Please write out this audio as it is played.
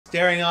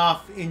Staring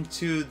off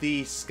into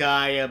the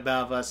sky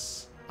above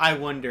us, I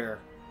wonder,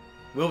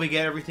 will we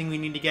get everything we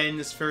need to get in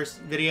this first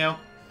video?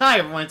 Hi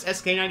everyone, it's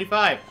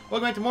SK95.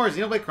 Welcome back to more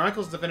Xenoblade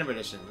Chronicles Definitive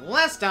Edition.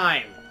 Last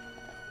time,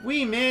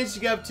 we managed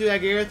to get up to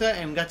Agartha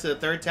and got to the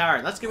third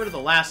tower. Let's get rid of the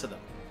last of them.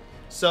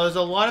 So there's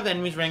a lot of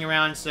enemies running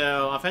around,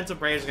 so offensive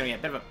braves are going to be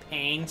a bit of a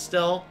pain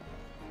still.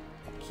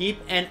 Keep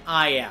an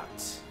eye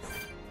out.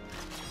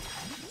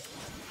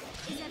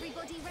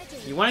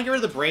 You want to get rid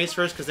of the braves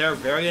first because they're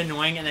very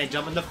annoying and they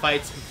jump into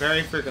fights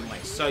very frequently.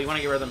 So you want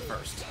to get rid of them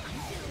first.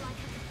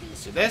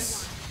 Let's do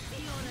this.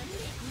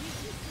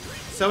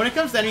 So when it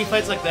comes to enemy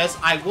fights like this,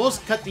 I will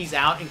cut these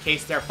out in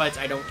case they're fights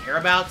I don't care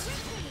about.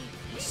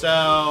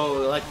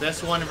 So, like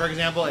this one, for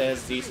example,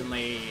 is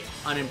decently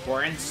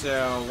unimportant,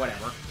 so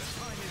whatever.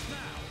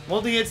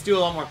 Multi-hits do a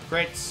lot more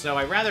crits, so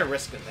I'd rather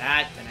risk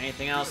that than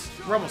anything else.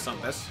 We're almost done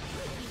with this.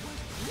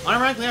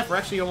 Unironically enough, we're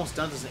actually almost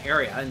done this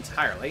area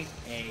entirely.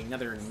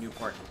 Another new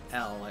part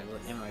L, I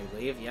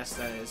believe. Yes,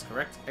 that is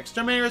correct.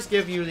 Exterminators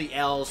give you the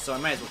L's, so I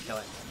might as well kill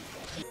it.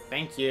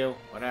 Thank you.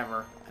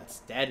 Whatever. That's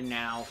dead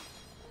now.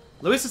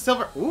 Luisa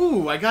Silver.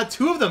 Ooh, I got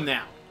 2 of them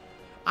now.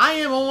 I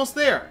am almost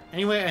there.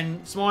 Anyway,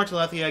 and smaller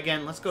Telethia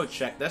again. Let's go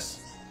check this.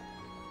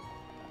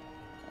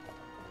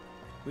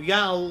 We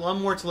got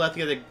one more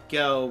Telethia to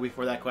go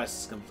before that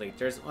quest is complete.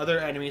 There's other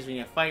enemies we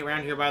need to fight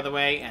around here, by the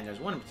way, and there's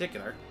one in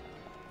particular.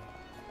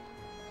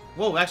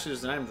 Whoa, actually,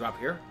 there's an item drop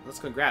here. Let's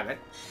go grab it.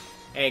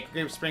 Hey,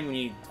 Grape Spring, we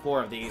need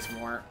 4 of these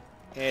more.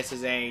 This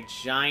is a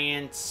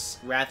giant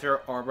Rather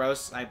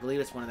Orbos. I believe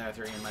it's one of the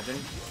Arthurian legend.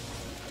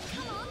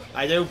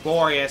 I know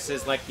Boreas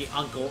is like the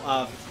uncle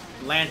of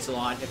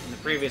Lancelot in the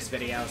previous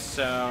video,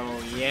 so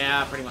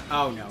yeah, pretty much.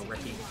 Oh no,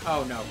 Ricky.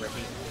 Oh no,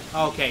 Ricky.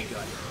 Okay,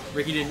 good.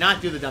 Ricky did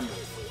not do the dumb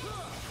move.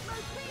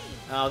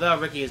 Although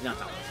Ricky is not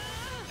dumb.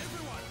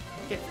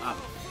 Get up.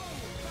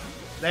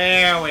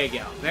 There we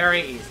go.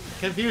 Very easy.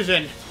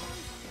 Confusion.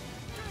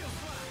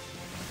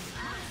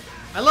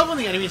 I love when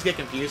the enemies get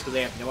confused because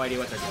they have no idea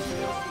what they're going to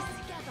do.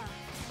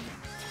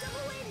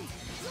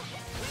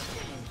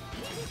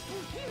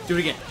 Do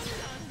it again.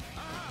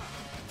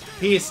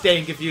 He is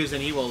staying confused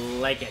and he will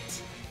like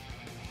it.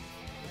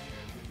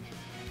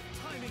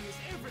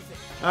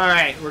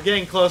 Alright, we're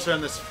getting closer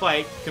in this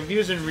fight.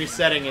 Confusion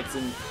resetting, it's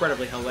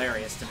incredibly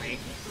hilarious to me.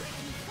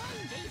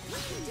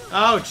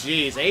 Oh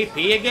jeez, AP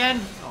again?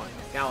 Oh,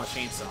 Gala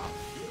Chainsaw.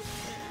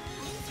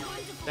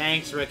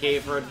 Thanks, Ricky,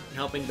 for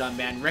helping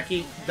Dumbman.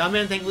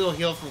 Dumbman thankfully will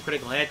heal from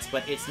critical hits,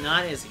 but it's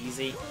not as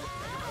easy.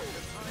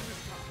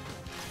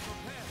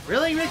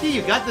 Really, Ricky?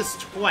 You got this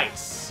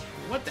twice.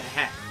 What the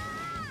heck?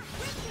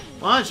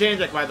 Well, on Chain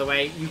Deck, by the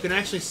way, you can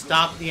actually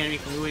stop the enemy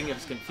from moving if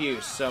it's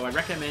confused, so I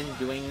recommend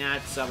doing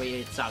that so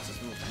it stops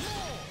its movement.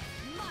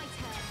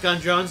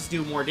 Gun drones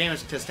do more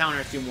damage because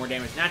counters do more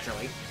damage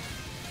naturally.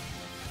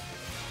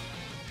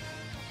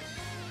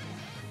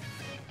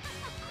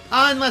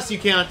 Unless you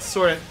count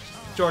Sword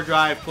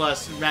Drive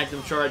plus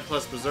Magnum Charge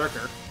plus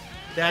Berserker.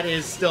 That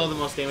is still the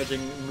most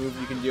damaging move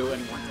you can do in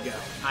one go.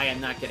 I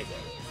am not kidding.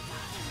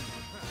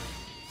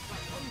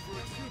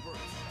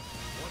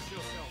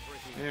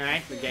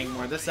 Alright, we're getting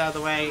more of this out of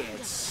the way.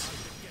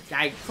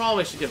 I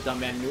probably should give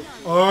Dumbman new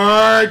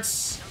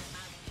arts.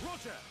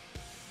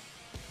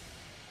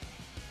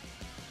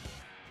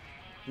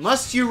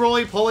 Must you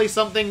roly-poly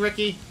something,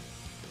 Ricky?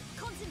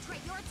 Concentrate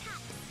your attack.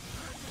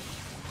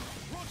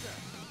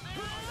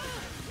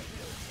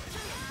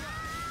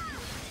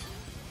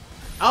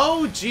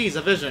 Oh, jeez,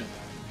 a vision.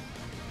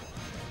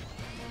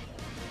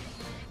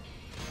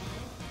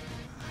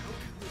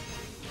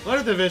 What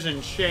if the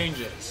vision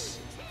changes?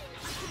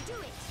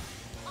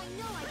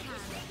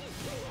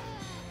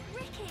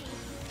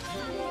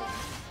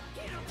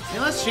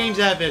 Now let's change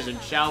that vision,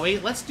 shall we?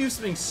 Let's do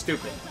something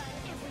stupid.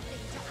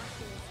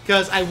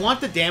 Because I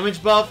want the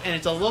damage buff, and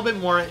it's a little bit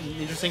more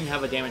interesting to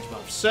have a damage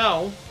buff.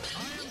 So,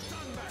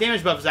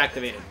 damage buff is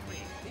activated.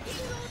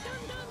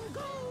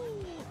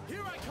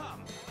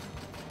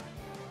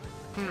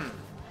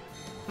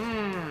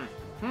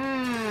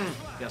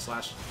 Guess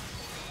slash.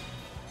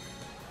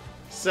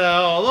 So,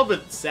 a little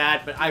bit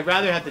sad, but I'd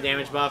rather have the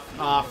damage buff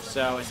off,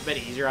 so it's a bit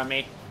easier on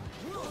me.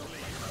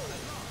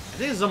 I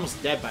think it's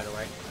almost dead, by the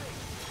way.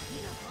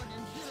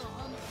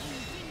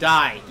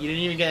 Die. You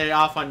didn't even get it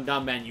off on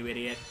Dumbman, you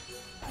idiot.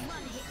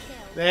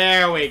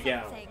 There we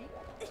go.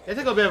 It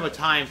took a bit of a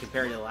time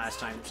compared to the last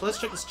time. So let's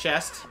check this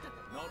chest.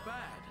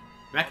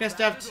 Mechanist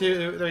Staff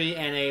 2, 3,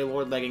 and a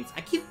Lord Leggings.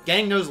 I keep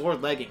getting those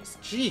Lord Leggings.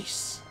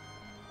 Jeez.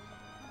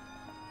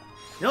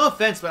 No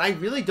offense, but I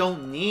really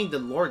don't need the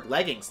Lord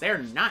Leggings. They're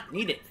not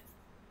needed.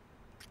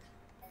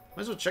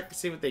 Might as well check to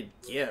see what they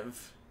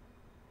give.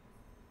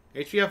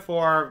 HP of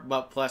 4,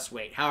 but plus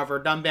weight. However,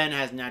 Dumbman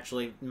has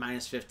naturally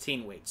minus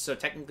 15 weight, so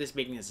technically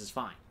speaking, this is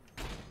fine.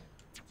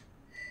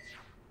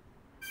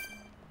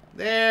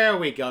 There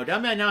we go.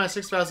 Dumbman now has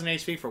 6,000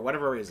 HP for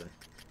whatever reason.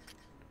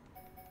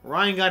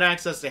 Ryan got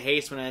access to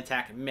haste when an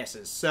attack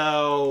misses,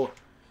 so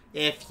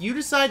if you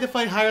decide to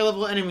fight higher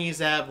level enemies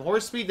that have more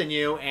speed than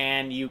you,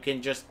 and you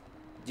can just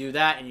do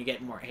that and you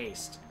get more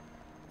haste.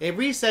 It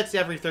resets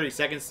every 30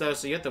 seconds though,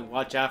 so you have to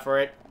watch out for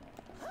it.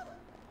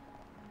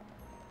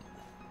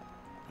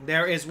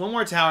 There is one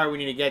more tower we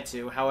need to get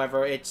to.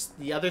 However, it's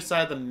the other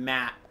side of the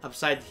map,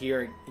 upside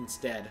here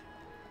instead.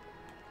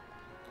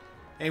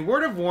 A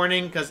word of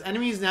warning, because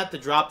enemies have to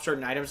drop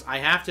certain items, I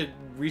have to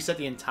reset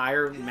the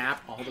entire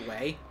map all the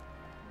way.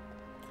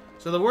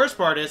 So the worst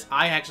part is,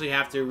 I actually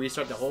have to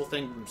restart the whole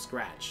thing from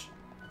scratch.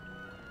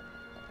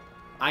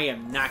 I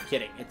am not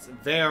kidding. It's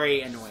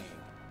very annoying.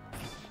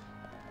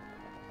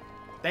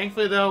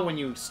 Thankfully, though, when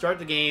you start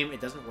the game,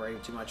 it doesn't worry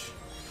too much.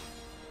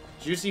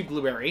 Juicy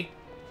blueberry.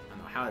 I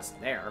don't know how it's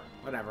there.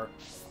 Whatever.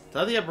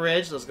 To the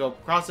bridge, let's go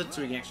across it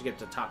so we can actually get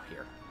to the top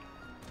here.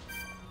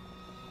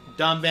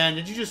 Dumb Ben,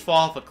 did you just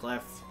fall off a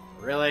cliff?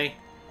 Really?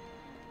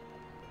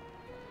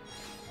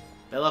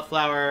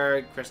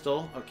 Bellaflower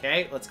crystal.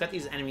 Okay, let's get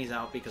these enemies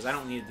out because I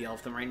don't need to deal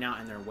with them right now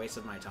and they're a waste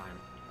of my time.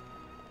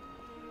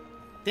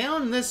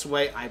 Down this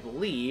way, I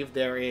believe,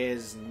 there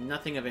is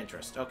nothing of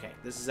interest. Okay,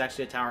 this is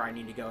actually a tower I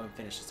need to go and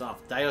finish this off.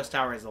 Dios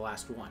Tower is the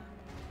last one.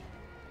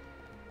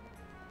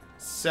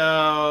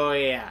 So,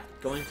 yeah.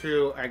 Going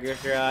through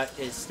Argyria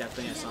is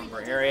definitely a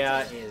somber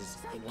area. Is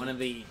one of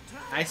the...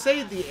 I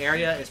say the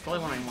area is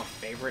probably one of my more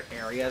favorite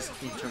areas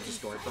in terms of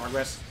story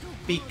progress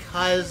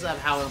because of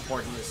how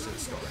important it is to the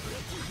story.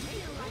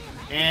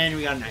 And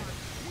we got a knight.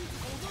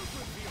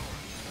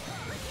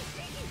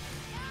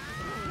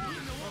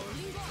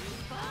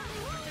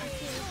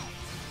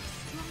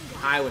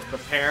 I was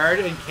prepared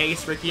in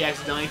case Ricky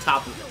accidentally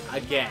toppled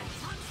it again.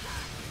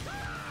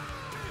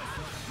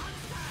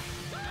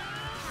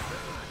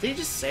 Did he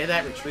just say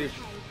that? Retrieve.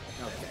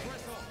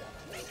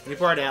 Okay. New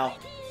Pardell.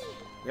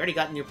 We already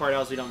got new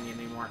Pardells we don't need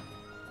anymore.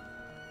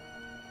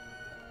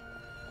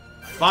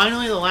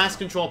 Finally, the last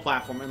control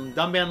platform. And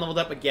Dumban leveled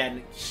up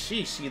again.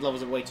 Sheesh, he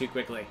levels it way too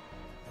quickly.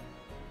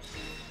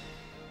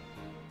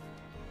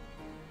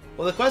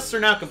 Well, the quests are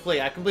now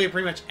complete. I completed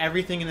pretty much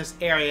everything in this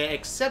area,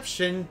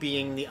 exception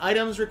being the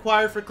items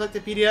required for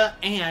Collectopedia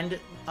and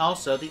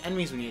also the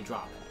enemies we need to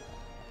drop.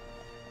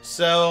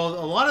 So,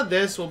 a lot of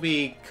this will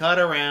be cut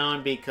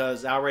around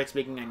because, outright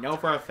speaking, I know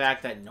for a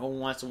fact that no one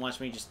wants to watch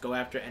me just go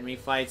after enemy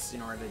fights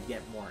in order to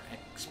get more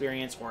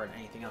experience or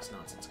anything else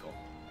nonsensical.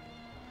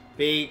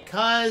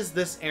 Because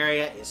this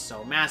area is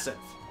so massive.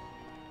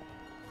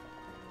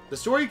 The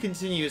story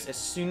continues as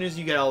soon as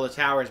you get all the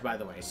towers, by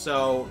the way.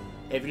 So,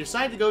 if you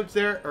decide to go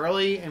there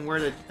early and where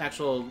the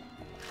actual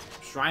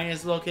shrine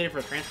is located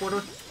for the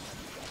transporter,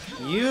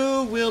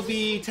 you will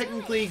be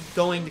technically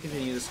going to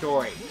continue the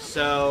story.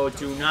 So,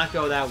 do not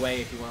go that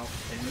way if you will,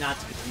 and not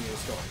to continue the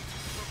story.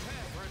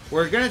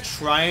 We're going to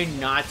try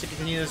not to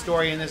continue the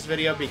story in this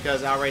video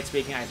because, outright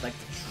speaking, I'd like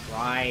to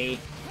try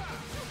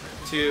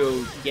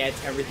to get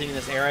everything in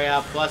this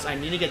area. Plus, I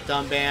need to get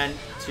Dumban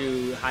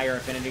to higher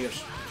affinity of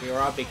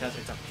Shira because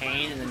it's a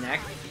pain in the neck,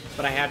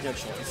 but I have no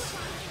choice.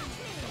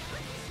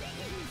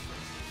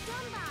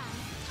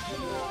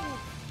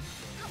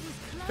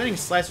 Spinning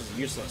Slice was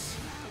useless.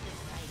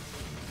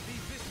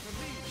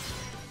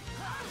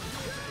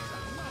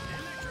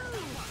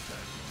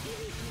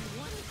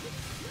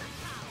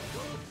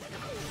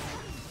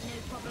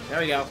 There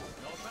we go.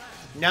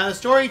 Now the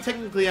story,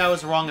 technically I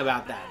was wrong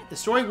about that. The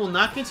story will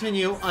not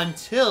continue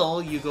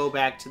until you go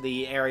back to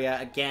the area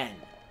again.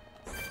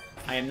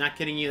 I am not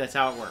kidding you, that's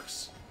how it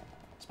works.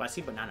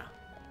 Spicy banana.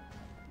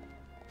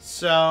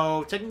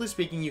 So, technically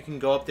speaking, you can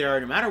go up there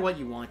no matter what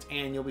you want,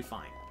 and you'll be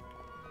fine.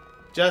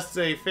 Just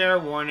a fair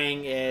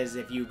warning is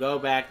if you go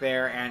back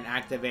there and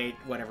activate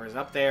whatever is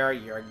up there,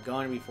 you're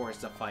going to be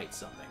forced to fight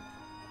something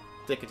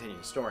to continue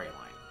the storyline.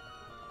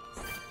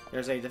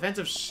 There's a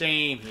defensive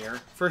shame here.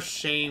 For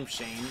shame. In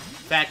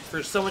fact,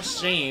 for so much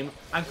shame,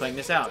 I'm playing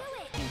this out.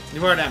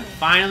 Newardem,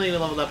 finally we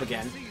leveled up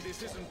again.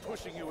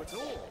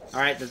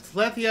 Alright, the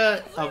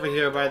Telethia over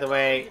here, by the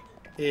way,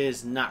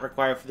 is not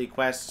required for the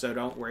quest, so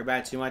don't worry about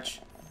it too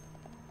much.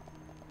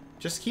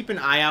 Just keep an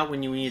eye out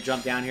when you need to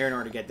jump down here in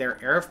order to get there.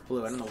 Aerith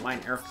Blue, I don't know why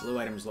an Aerith Blue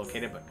item is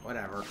located, but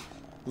whatever.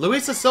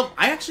 Luisa Silver,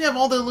 I actually have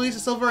all the Luisa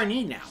Silver I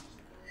need now.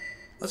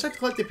 Let's try to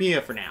collect the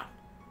Collectopedia for now.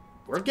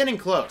 We're getting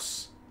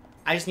close.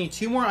 I just need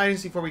 2 more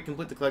items before we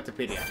complete the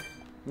Collectopedia.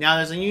 Now,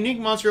 there's a unique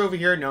monster over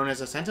here known as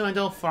a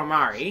Sentimental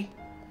Farmari.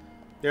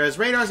 There's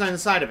radars on the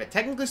side of it.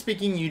 Technically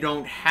speaking, you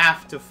don't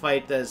have to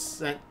fight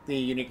the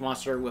unique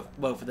monster with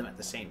both of them at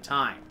the same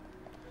time.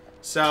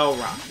 So,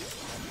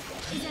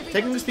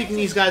 technically speaking,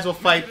 these guys will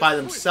fight by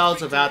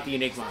themselves without the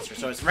unique monster.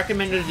 So it's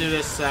recommended to do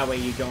this that way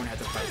you don't have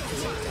to fight at the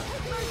same time.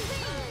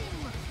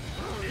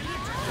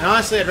 And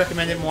honestly, I'd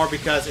recommend it more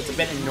because it's a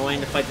bit annoying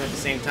to fight them at the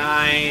same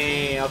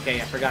time. Okay,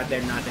 I forgot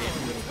they're not the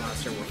unique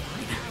monster. We're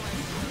fine.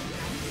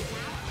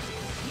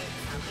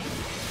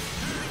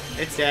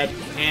 It's dead.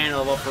 And a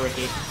level for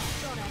Ricky.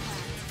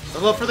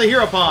 Level up for the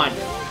Hero Pond!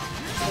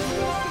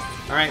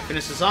 Alright,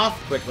 finish this off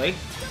quickly.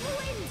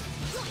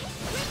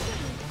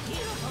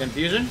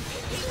 Confusion.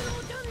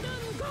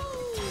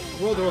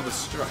 World World of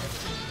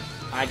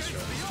Strife. I destroy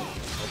this.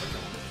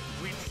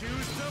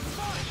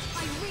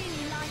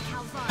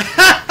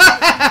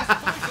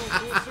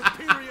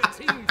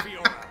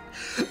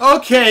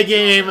 Okay,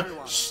 game.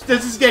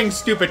 This is getting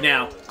stupid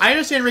now. I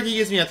understand Ricky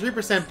gives me a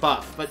 3%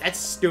 buff, but that's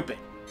stupid.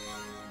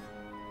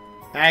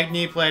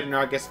 Agni Plate and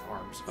Argus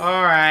Arms.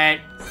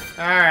 Alright.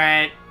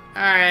 Alright.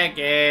 Alright,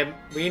 Gabe.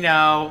 We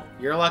know.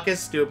 Your luck is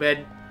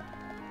stupid.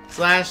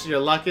 Slash, your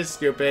luck is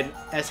stupid.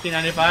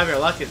 SK95, your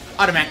luck is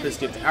automatically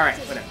stupid. Alright,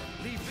 whatever.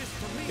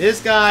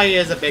 This guy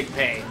is a big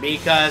pain,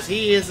 because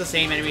he is the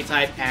same enemy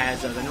type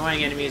as those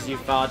annoying enemies you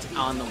fought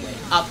on the way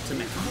up to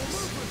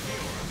Metropolis.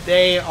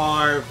 They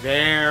are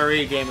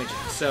very damaging,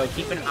 so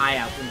keep an eye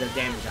out in their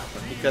damage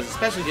output, because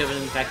especially given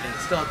the fact that they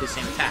still have the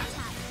same attack,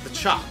 the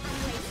chop.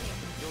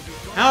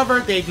 However,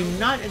 they do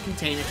not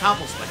contain a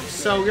topple spike,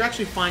 so you're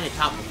actually fine to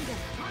topple them.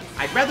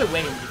 I'd rather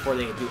wait before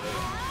they do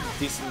a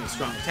decently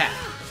strong attack.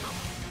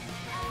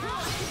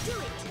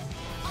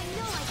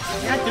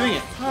 You're not doing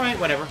it. Alright,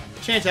 whatever.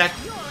 Chain attack.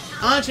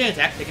 On chain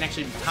attack, they can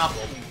actually be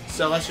toppled.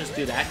 So let's just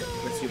do that.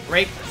 Let's do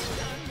break.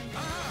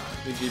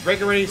 We do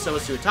break already, so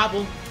let's do a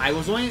topple. I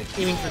was only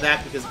aiming for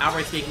that because,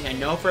 outright speaking, I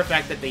know for a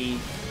fact that the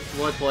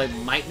Lord Boy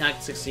might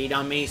not succeed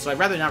on me, so I'd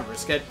rather not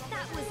risk it.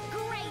 That was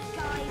great,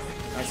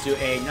 guys. Let's do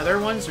another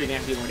one so we can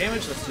actually do more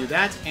damage. Let's do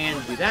that,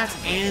 and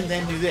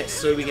then do this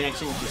so we can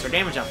actually increase our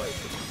damage output.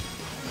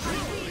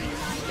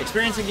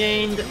 Experience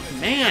gained.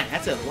 Man,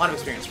 that's a lot of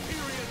experience for me.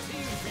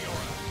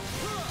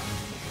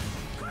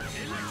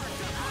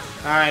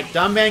 Alright,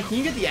 Dumbband, can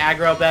you get the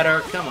aggro better?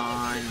 Come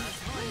on.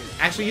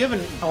 Actually, you have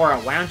an aura.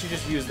 Why don't you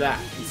just use that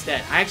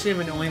instead? I actually am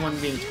the only one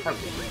being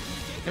targeted.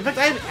 In fact,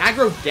 I have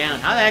aggro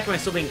down. How the heck am I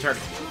still being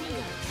targeted?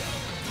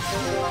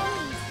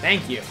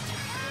 Thank you.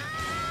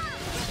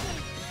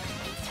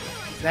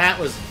 That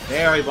was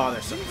very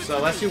bothersome.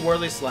 So let's do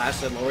Worldly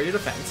Slash to lower your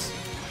defense.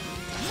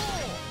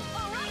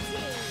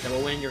 That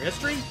will win your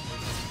history.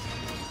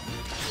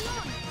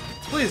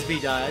 Please be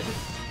dead.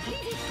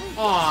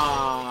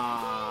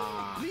 Aww.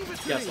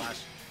 Yes, Slash.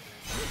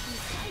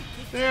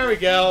 There we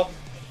go.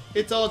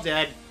 It's all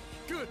dead.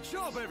 Good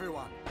job,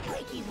 everyone.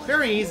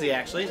 Very easy,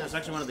 actually. That's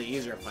actually one of the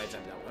easier fights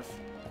I've dealt with.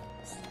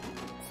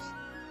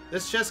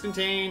 This chest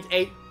contained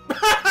a...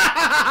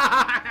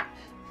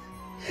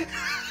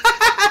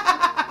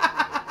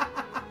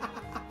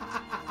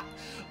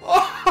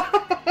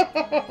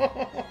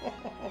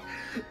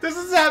 This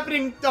is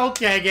happening...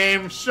 Okay,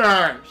 game.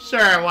 Sure,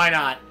 why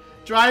not?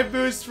 Drive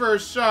boost for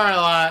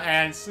Charlotte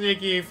and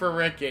sneaky for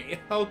Ricky.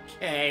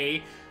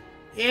 Okay.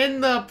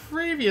 In the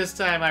previous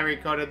time I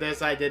recorded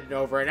this, I did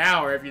over an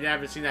hour. If you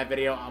haven't seen that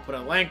video, I'll put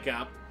a link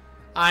up.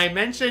 I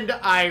mentioned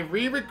I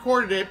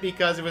re-recorded it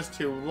because it was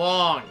too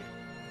long.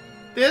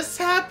 This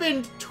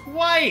happened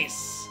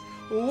twice.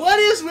 What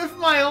is with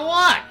my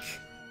luck?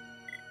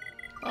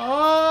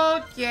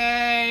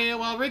 Okay,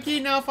 well,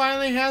 Ricky now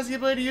finally has the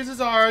ability to use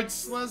his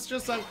arts. Let's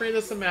just upgrade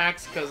this to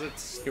max because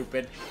it's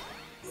stupid.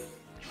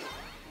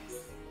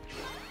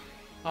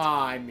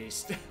 Ah, I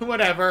missed.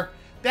 Whatever.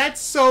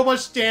 That's so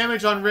much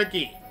damage on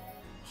Ricky.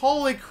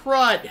 Holy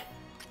crud.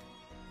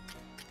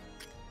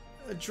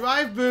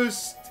 Drive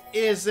Boost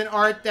is an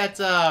art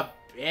that's a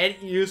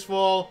bit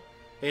useful.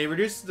 It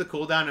reduces the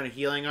cooldown on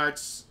healing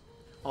arts.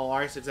 All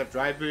arts except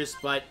Drive Boost,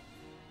 but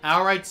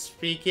outright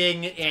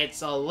speaking,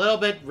 it's a little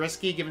bit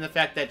risky given the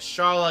fact that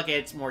Charlotte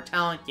gets more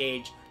talent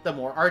gauge the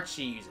more arts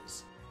she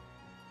uses.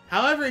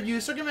 However, if you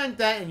circumvent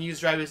that and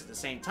use Drive Boost at the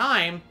same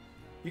time,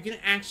 you can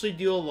actually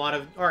do a lot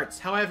of arts.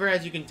 However,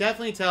 as you can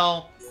definitely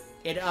tell,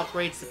 it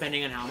upgrades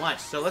depending on how much.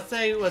 So let's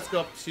go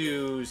up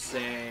to,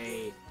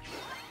 say...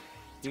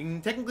 You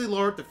can technically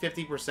lower it to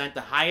 50%.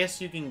 The highest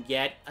you can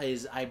get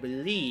is, I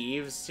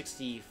believe,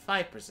 65%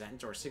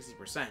 or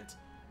 60%.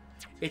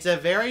 It's a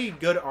very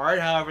good art,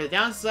 however, the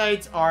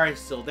downsides are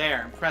still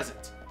there and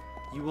present.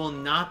 You will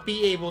not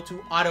be able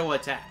to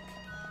auto-attack.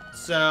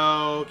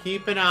 So,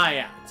 keep an eye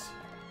out.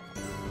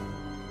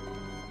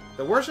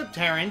 The Worship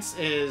Terrence,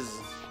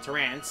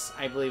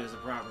 I believe is the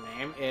proper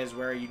name, is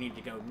where you need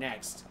to go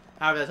next.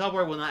 However, the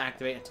teleport will not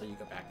activate until you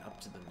go back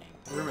up to the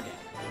main room again.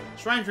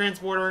 Shrine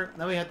Transporter,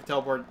 then we have the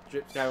teleport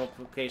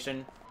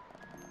location.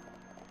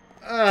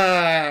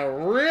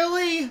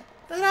 Really?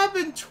 That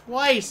happened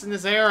twice in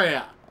this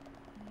area.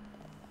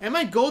 And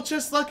my gold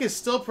chest luck is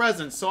still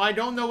present, so I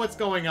don't know what's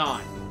going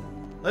on.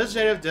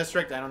 Legislative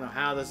District, I don't know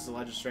how this is a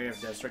Legislative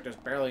District. There's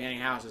barely any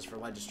houses for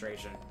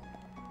legislation.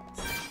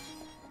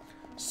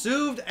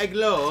 Soothed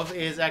Aglove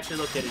is actually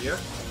located here.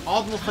 All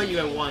of them will fight you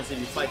at once if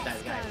you fight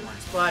that guy at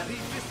once, but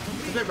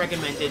it's a bit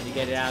recommended to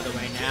get it out of the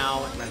way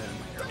now rather than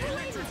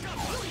later.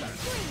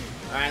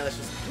 Alright, let's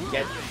just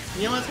get...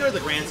 You know, let's go to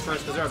the Grands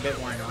first because they're a bit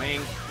more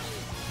annoying.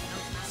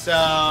 So,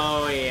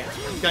 yeah.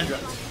 Gun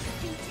drugs.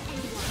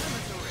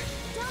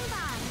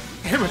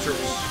 Amateur.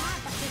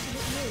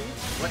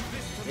 What?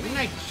 Didn't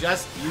I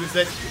just use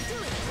it?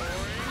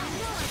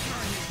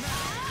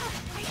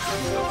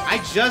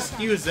 I just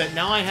used it,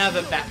 now I have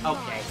it back.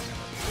 Okay.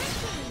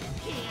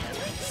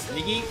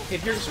 Sneaky.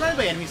 If you're surrounded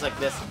by enemies like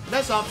this,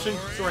 best option,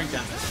 soaring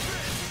down.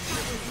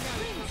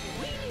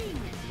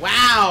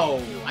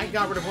 Wow! I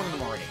got rid of one of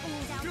them already.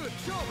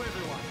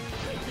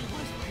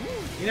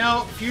 You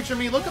know, future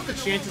me, look up the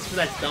chances for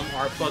that dumb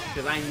art book,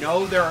 because I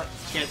know their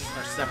chances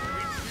are separate.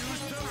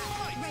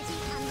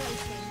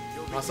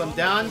 Awesome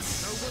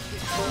dance.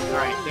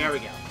 Alright, there we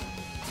go.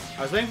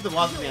 I was waiting for the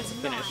Wasp Dance to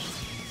finish.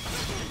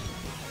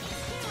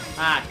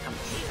 Ah, come on.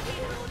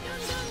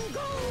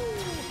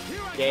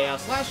 Gale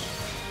Slash.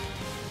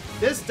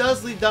 This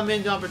does lead them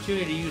into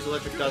opportunity to use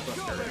Electric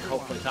Dustbuster and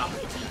hopefully top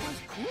it.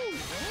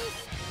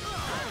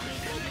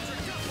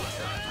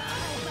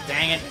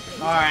 Dang it.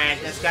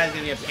 Alright, this guy's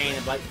gonna be a pain in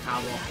the butt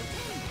combo.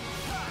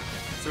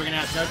 So we're gonna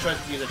have no choice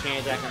to use a chain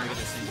attack in order to get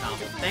the same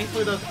combo.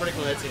 Thankfully, those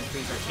critical hits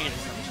increase our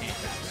chances of a chain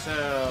attack.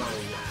 So.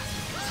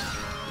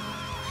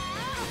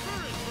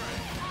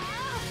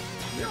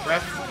 Your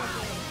breath.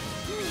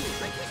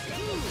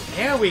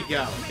 There we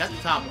go. Got the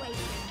top one.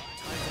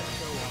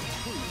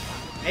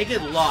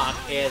 Naked lock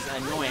is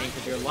annoying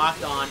because you're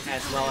locked on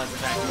as well as the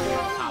fact that you're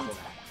on top of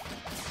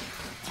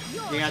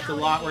it. You have to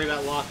worry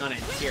about lock on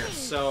and here.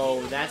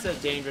 So that's a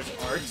dangerous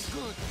art.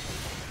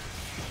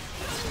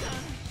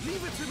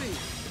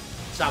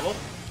 Stubble.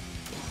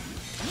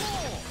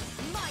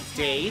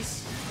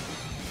 Daze.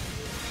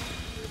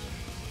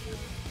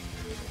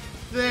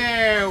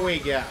 There we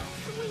go.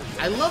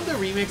 I love the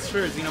remix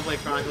for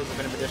Xenoblade Chronicles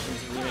Definitive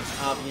Edition's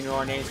remix of You Know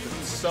Our Names because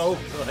it's so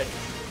good.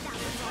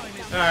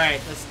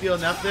 Alright, let's steal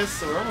enough of this.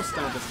 So we're almost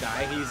done with this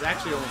guy. He's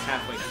actually almost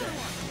halfway dead.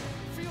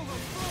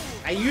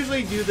 I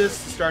usually do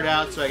this to start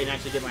out so I can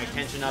actually get my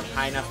attention up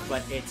high enough,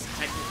 but it's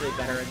technically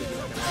better to do it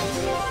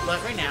otherwise.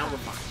 But right now, we're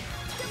fine.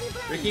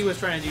 Ricky was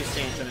trying to do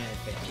stance and it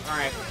failed.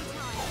 Alright.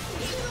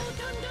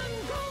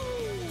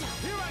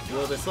 A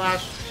little bit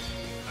slash.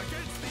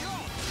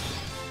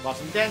 Lost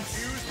some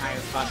dents.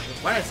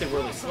 Why did I say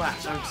Whirly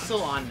Slash? I'm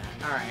still on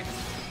that. Alright.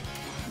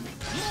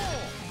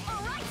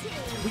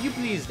 Will you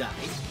please die?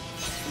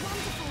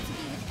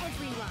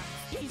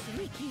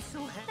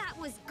 That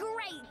was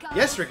great, guys.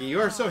 Yes, Ricky, you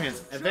are so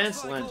handsome.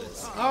 Advanced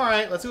lenses.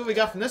 Alright, let's see what we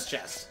got from this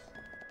chest.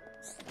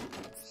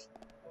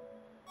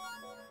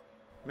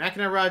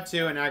 Machina Rod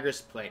 2 and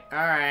Agris Plate.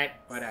 Alright,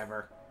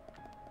 whatever.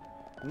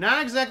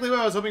 Not exactly what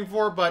I was hoping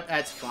for, but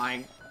that's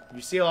fine.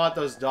 You see a lot of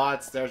those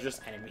dots, they're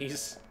just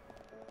enemies.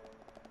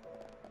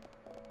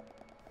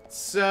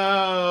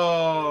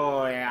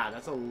 So, yeah,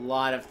 that's a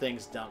lot of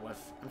things dealt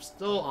with. I'm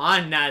still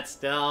on that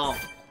still.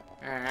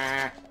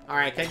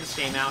 Alright, take this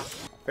game out.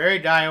 Fairy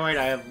Dioid,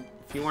 I have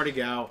a few more to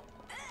go.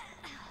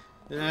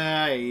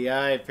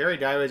 Yeah, Fairy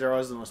Dioids are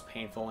always the most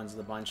painful ones of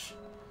the bunch.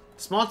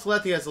 Small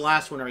Telethia is the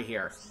last one right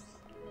here.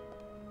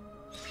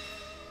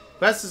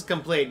 Quest is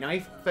complete. Now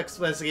you've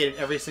investigated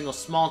every single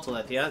small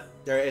Telethia.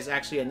 There is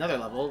actually another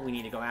level we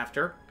need to go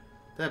after.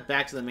 Then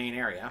back to the main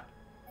area.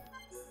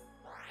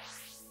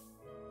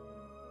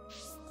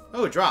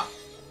 Oh, a drop.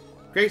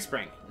 Great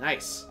Spring.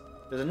 Nice.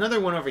 There's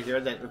another one over here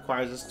that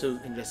requires us to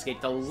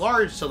investigate the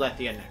large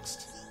Telethia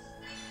next.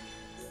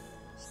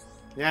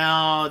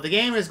 Now, the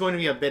game is going to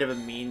be a bit of a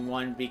mean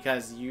one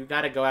because you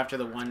gotta go after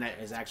the one that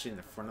is actually in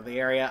the front of the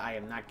area. I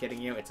am not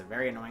kidding you. It's a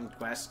very annoying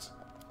quest.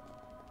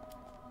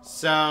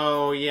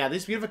 So, yeah,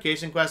 these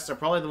beautification quests are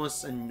probably the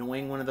most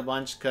annoying one of the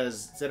bunch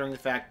because considering the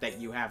fact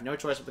that you have no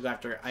choice but to go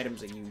after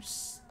items that you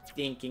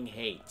stinking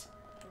hate.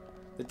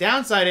 The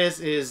downside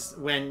is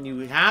when you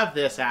have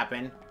this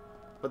happen,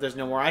 but there's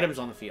no more items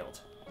on the field.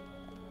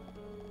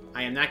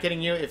 I am not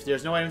kidding you. If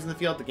there's no items in the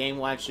field, the game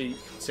will actually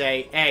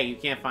say, hey, you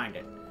can't find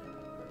it.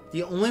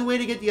 The only way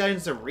to get the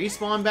items to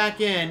respawn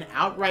back in,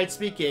 outright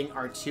speaking,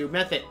 are two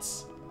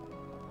methods.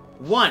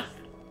 One,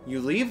 you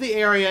leave the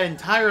area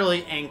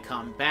entirely and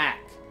come back.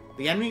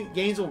 The enemy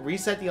games will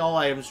reset the all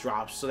items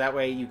drops, so that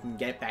way you can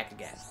get back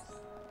again.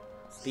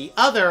 The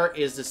other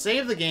is to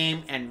save the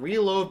game and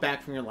reload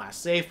back from your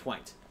last save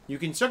point. You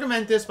can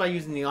circumvent this by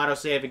using the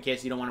autosave in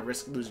case you don't want to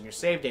risk losing your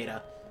save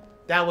data.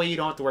 That way you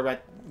don't have to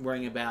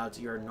worrying about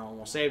your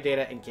normal save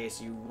data in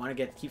case you want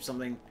to keep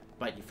something,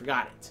 but you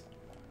forgot it.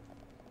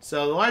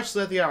 So the large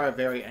Telethia are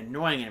very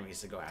annoying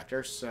enemies to go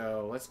after,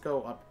 so let's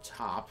go up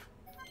top.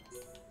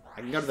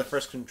 I can go to the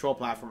first control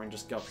platform and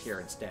just go up here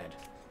instead.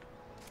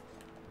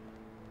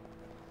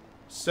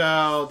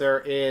 So there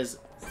is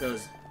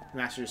those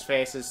Master's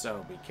faces,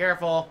 so be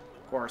careful,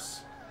 of course.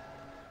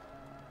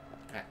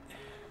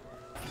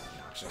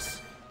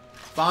 Obnoxious.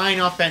 Fine,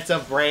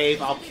 offensive,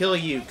 brave, I'll kill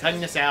you.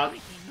 Cutting this out.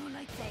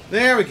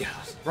 There we go.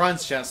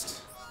 Bronze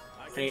chest.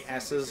 I need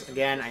S's.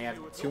 Again, I have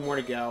 2 more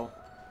to go.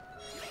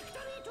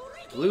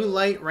 Blue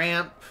light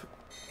ramp.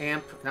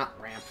 Not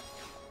ramp.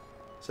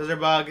 Scissor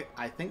bug.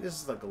 I think this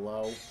is the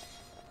glow.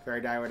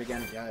 Fairy Dioid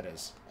again. Yeah, it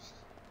is.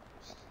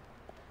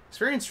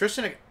 Experience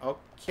Tristan.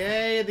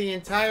 Okay, the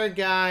entire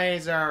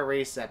guys are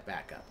reset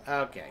back up.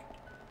 Okay.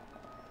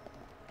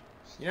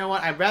 You know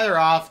what? I'm better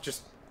off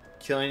just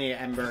killing the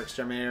Ember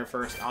Exterminator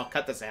first. I'll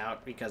cut this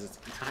out because it's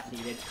not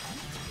needed.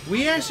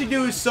 We actually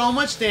do so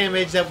much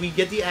damage that we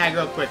get the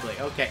aggro quickly.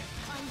 Okay.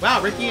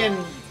 Wow, Ricky and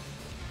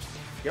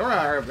Fiora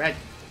are red.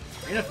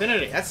 In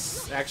affinity.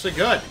 That's actually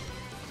good.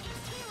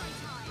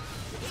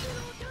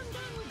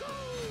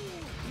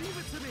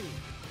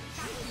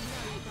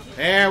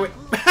 There we...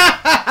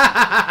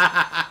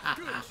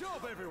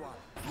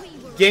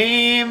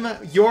 Game,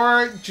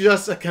 you're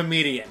just a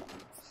comedian.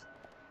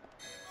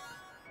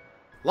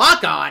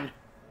 Lock on?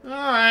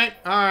 Alright,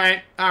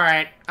 alright,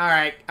 alright,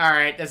 alright,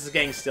 alright. This is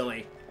getting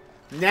silly.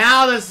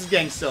 Now this is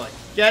getting silly.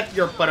 Get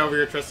your butt over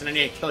here, Tristan. I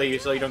need to kill you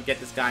so you don't get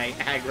this guy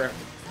aggro.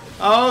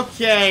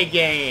 Okay,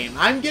 game.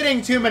 I'm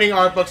getting too many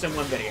art books in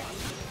one video.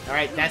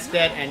 Alright, that's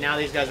dead, and now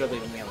these guys are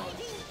leaving me alone.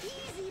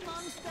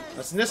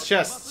 What's in this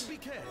chest?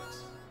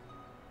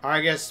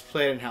 Argus,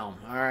 Plate, and Helm.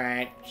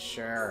 Alright,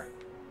 sure.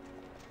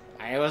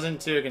 I wasn't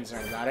too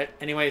concerned about it.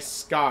 Anyway,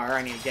 Scar,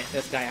 I need to get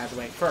this guy out of the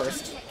way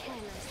first.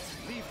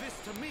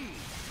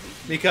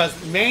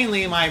 Because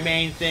mainly my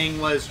main thing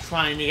was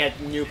trying to get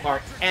new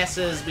part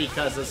S's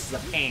because this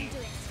is a pain.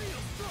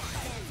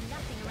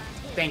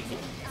 Thank you.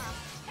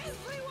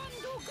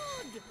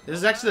 This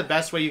is actually the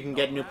best way you can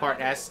get new part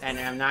S, and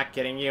I'm not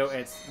kidding you.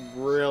 It's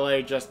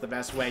really just the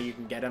best way you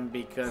can get them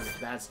because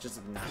that's just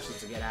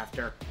obnoxious to get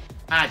after.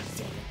 Ah,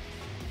 damn it.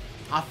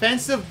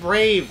 Offensive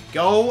Brave,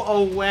 go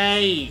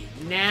away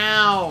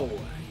now.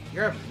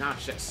 You're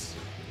obnoxious.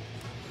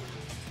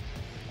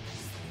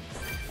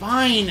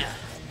 Fine.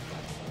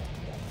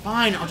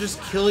 Fine, I'll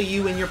just kill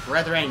you and your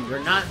brethren.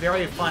 You're not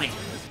very funny.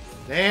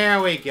 There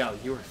we go.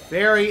 You're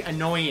very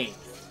annoying.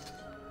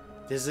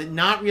 Does it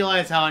not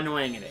realize how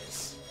annoying it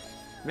is?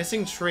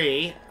 Missing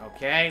tree.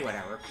 Okay,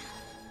 whatever.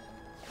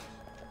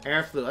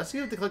 Air flu. Let's see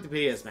if the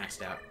Collectopedia is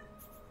maxed out.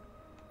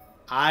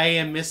 I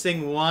am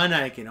missing one.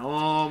 I can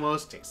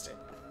almost taste it.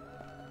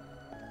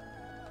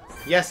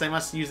 Yes, I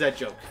must use that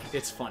joke.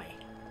 It's funny.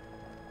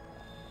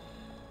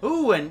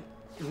 Ooh, and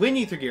Wind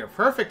Ether Gear.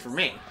 Perfect for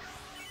me.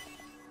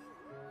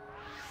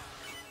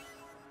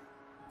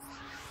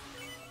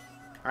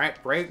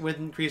 Alright, Bright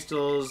Wind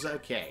Crystals.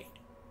 Okay.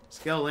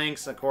 Skill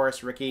links, of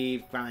course.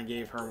 Ricky finally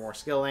gave her more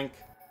skill link.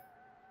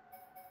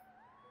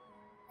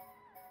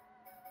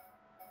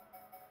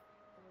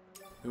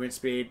 Movement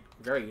speed,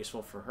 very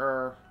useful for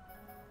her.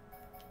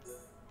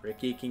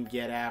 Ricky can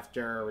get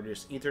after,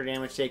 reduce ether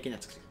damage taken.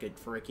 That's good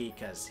for Ricky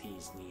because he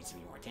needs to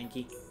be more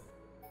tanky.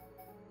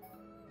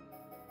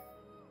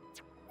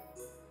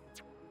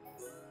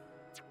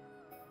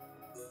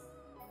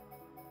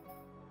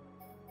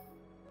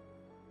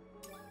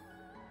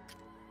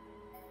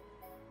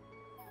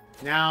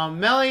 Now,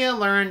 Melia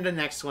learned the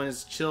next one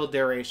is Chill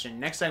Duration.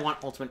 Next, I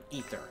want Ultimate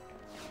Ether.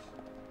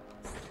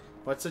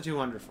 What's the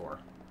 200 for?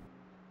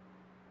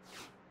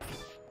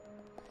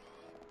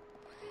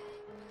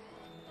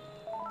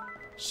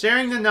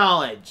 Sharing the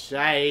knowledge.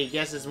 I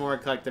guess it's more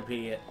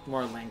Collectopedia,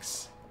 more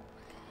links.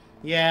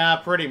 Yeah,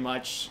 pretty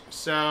much.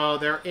 So,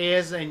 there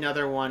is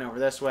another one over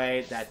this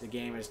way that the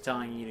game is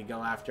telling you to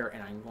go after,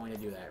 and I'm going to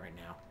do that right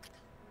now.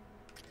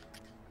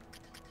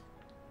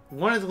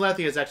 One of the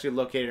Lethia is actually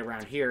located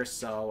around here,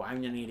 so I'm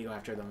going to need to go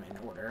after them in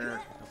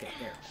order. Okay,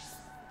 there.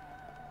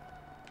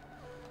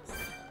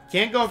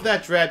 Can't go for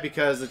that Dread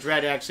because the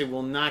Dread actually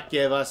will not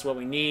give us what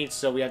we need,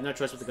 so we have no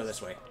choice but to go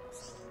this way.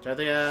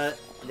 Lethia,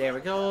 there we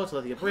go.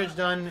 Lethia Bridge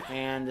done,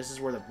 and this is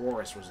where the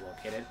Boris was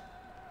located.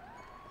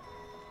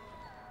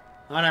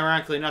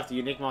 Unironically enough, the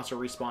unique monster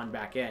respawned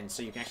back in,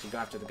 so you can actually go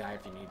after the guy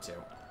if you need to.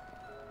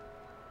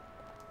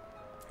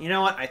 You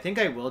know what? I think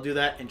I will do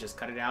that and just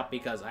cut it out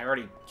because I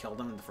already killed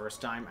him the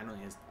first time. I don't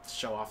need to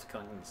show off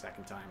killing him the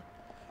second time.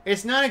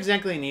 It's not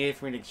exactly needed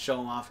for me to show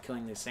off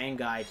killing the same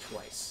guy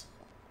twice.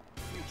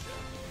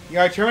 You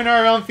are determined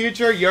our own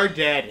future, you're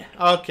dead.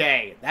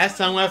 Okay, that's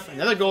done with.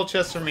 Another gold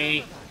chest for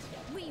me.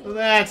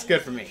 That's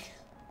good for me.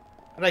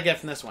 What did I get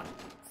from this one?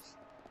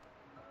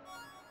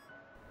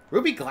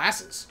 Ruby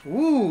glasses.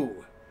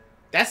 Ooh.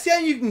 That's the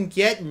item you can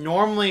get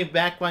normally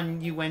back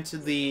when you went to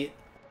the...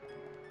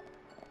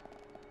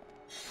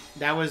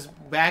 That was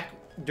back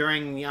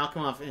during the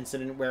Alchemov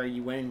incident where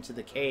you went into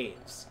the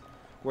caves.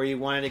 Where you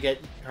wanted to get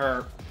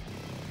her...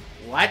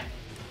 What?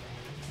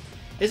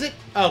 Is it?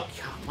 Oh,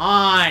 come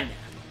on!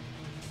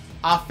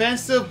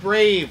 Offensive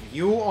Brave.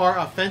 You are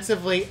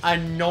offensively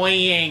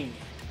annoying.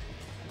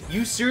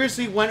 You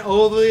seriously went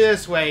over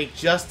this way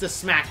just to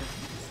smack me.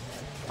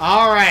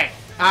 Alright.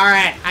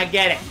 Alright. I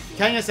get it.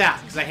 Cutting this out,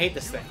 because I hate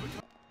this thing.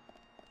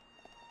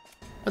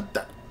 What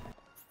the?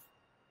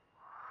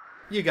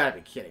 You gotta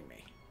be kidding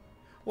me.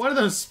 One of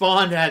them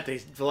spawned at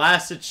the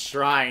blasted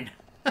shrine.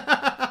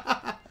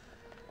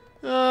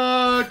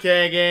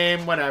 Okay,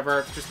 game.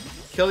 Whatever. Just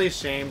kill these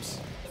shames.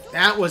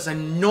 That was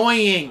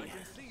annoying.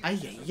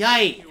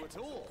 Ay-yi-yi.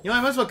 You know,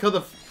 I might as well kill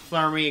the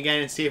Flurry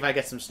again and see if I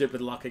get some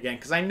stupid luck again.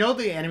 Because I know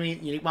the enemy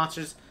unique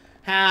monsters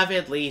have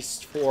at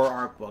least 4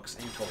 art books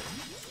in total.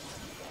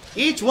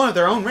 Each one of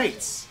their own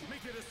rates.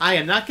 I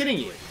am not kidding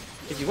you.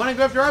 If you want to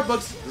go after art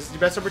books, this is your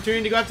best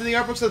opportunity to go after the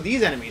art books of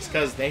these enemies.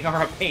 Because they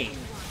are a pain.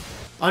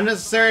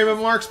 Unnecessary, but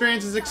more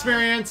experience is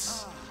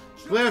experience.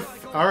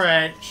 Glyph.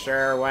 Alright,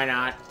 sure, why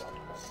not?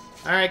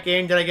 Alright,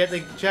 game, did I get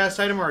the chest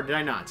item or did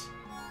I not?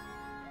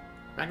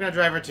 Not gonna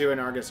drive her to an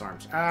Argus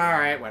Arms.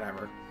 Alright,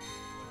 whatever.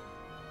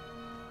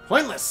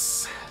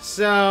 Pointless.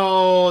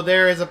 So,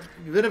 there is a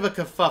bit of a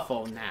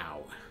kerfuffle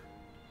now.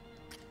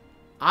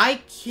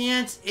 I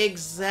can't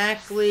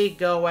exactly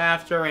go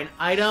after an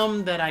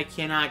item that I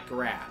cannot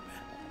grab.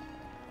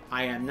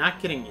 I am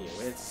not kidding you.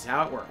 It's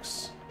how it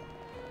works.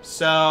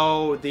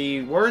 So,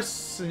 the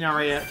worst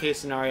case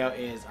scenario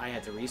is I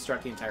had to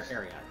restart the entire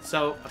area.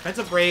 So,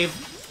 Offensive Brave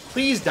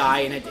Please die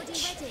in a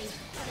ditch.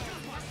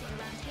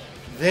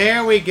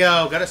 There we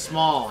go. Got a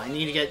small. I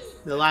need to get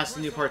the last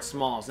new part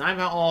smalls. Now I've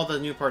got all the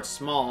new part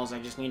smalls. I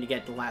just need to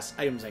get the last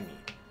items I need.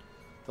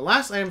 The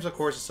last items, of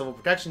course, are civil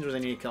protections, which I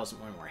need to kill some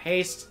more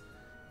haste.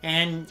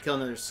 And kill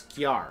another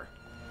Skiar.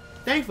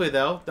 Thankfully,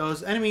 though,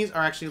 those enemies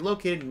are actually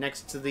located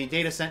next to the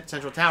data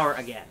central tower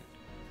again.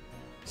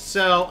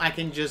 So I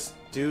can just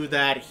do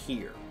that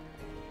here.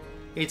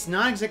 It's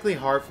not exactly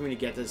hard for me to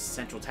get to the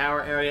central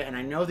tower area, and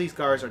I know these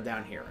guards are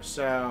down here.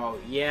 So,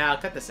 yeah, I'll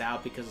cut this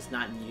out because it's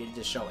not needed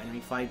to show enemy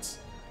fights.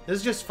 This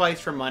is just fights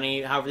for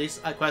money. However,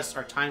 these quests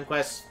are time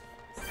quests.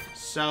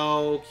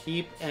 So,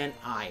 keep an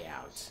eye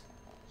out.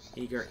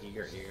 Eager,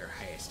 eager, eager.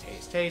 Haste,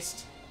 haste,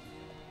 haste.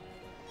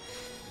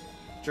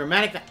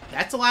 Dramatic.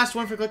 That's the last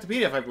one for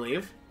Collectopedia, I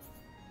believe.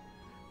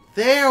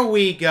 There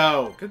we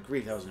go. Good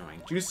grief, that was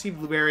annoying. Juicy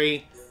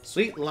blueberry,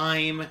 sweet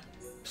lime,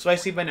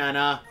 spicy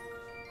banana.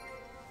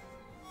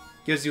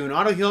 Gives you an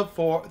auto heal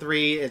at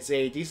 3. It's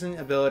a decent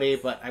ability,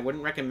 but I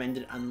wouldn't recommend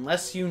it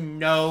unless you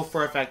know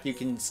for a fact you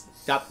can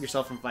stop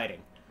yourself from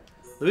fighting.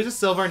 Lose a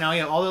silver. Now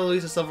you have all the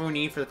lose a silver we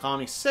need for the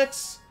colony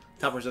 6.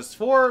 Top resist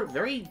 4.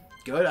 Very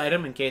good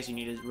item in case you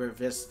need to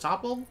resist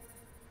topple.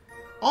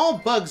 All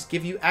bugs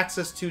give you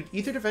access to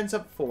Ether Defense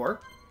up 4,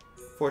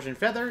 Fortune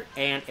Feather,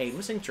 and a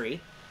Missing Tree.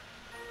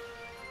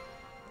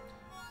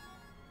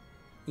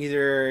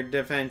 Ether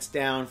Defense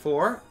down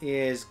 4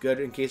 is good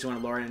in case you want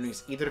to lower an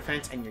enemy's Ether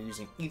Defense and you're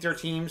using Ether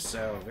teams,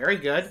 so very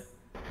good.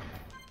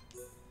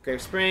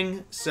 Grave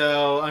Spring,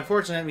 so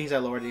unfortunately that means I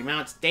lowered the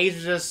amount. Days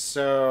Resist,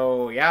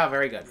 so yeah,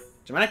 very good.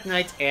 Dramatic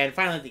Night, and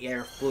finally the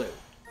Air Blue.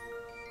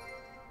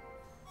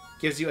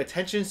 Gives you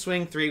Attention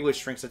Swing 3, which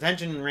shrinks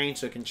attention and range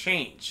so it can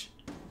change.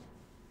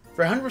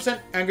 For 100%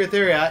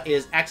 Angratheria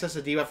is access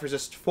to debuff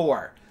resist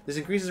 4. This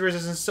increases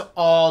resistance to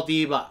all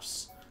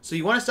debuffs. So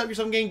you want to stop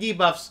yourself from getting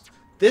debuffs,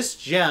 this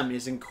gem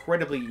is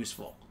incredibly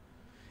useful.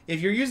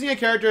 If you're using a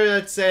character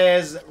that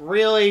says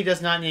really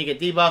does not need to get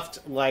debuffed,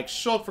 like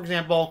Shulk for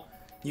example,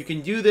 you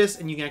can do this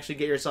and you can actually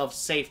get yourself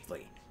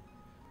safely.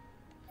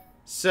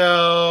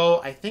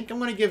 So I think I'm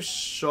going to give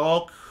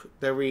Shulk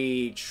the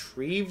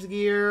Retrieved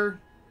Gear.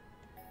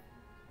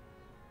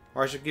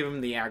 Or I should give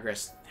him the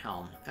Agris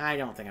Helm. I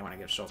don't think I want to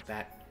give Shulk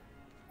that.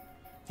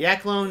 The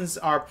Aclones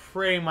are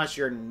pretty much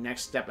your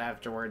next step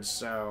afterwards,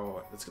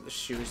 so let's get the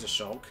shoes to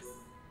Shulk.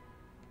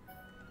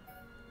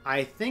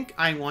 I think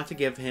I want to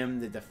give him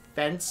the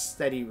defense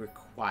that he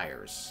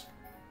requires.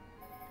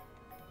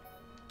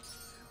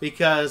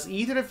 Because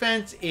Ether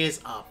Defense is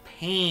a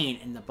pain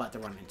in the butt to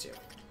run into.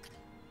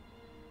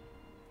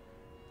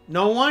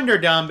 No wonder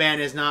Dumban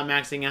is not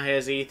maxing out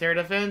his Ether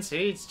Defense.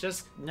 He's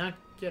just not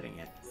getting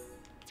it.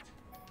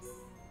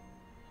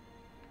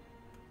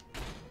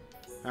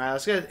 Alright,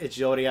 let's get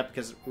Agility up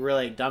because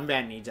really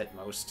Dumban needs it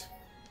most.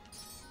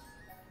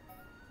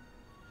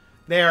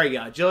 There we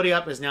go. Agility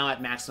up is now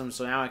at maximum,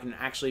 so now I can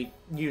actually,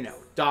 you know,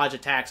 dodge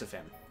attacks of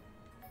him.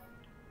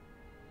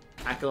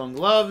 Accolone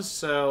Gloves,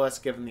 so let's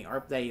give him the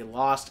ARP that he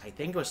lost. I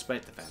think it was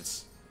Spite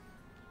Defense.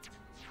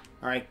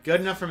 Alright,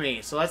 good enough for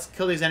me. So let's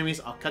kill these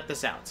enemies. I'll cut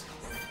this out.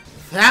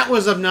 That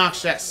was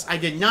obnoxious. I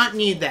did not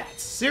need that.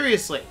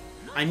 Seriously.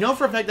 I know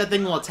for a fact that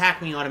thing will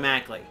attack me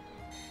automatically.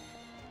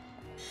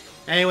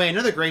 Anyway,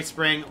 another Great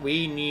Spring.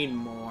 We need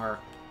more.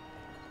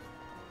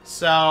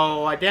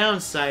 So, a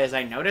downside, as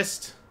I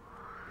noticed,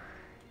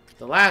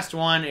 the last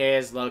one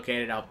is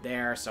located up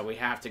there, so we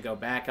have to go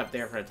back up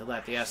there for the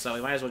Telethia, so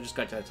we might as well just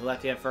go to the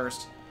Telethia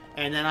first.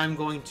 And then I'm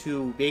going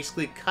to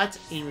basically cut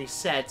and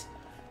reset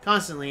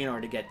constantly in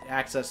order to get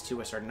access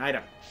to a certain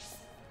item.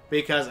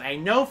 Because I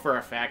know for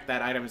a fact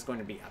that item is going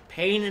to be a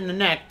pain in the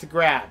neck to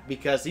grab,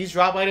 because these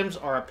drop items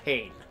are a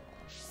pain.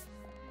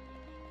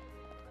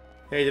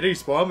 Hey, did he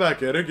spawn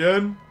back in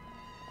again?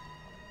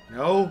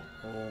 No?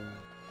 Oh.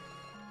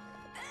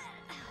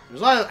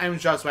 There's a lot of item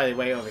drops, by the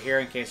way, over here,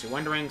 in case you're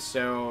wondering,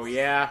 so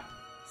yeah.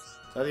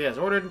 Telethia is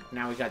ordered.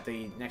 Now we got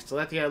the next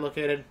Telethia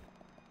located.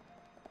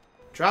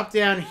 Drop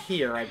down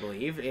here, I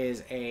believe,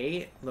 is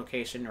a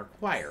location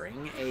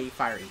requiring a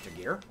Fire Ether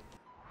Gear.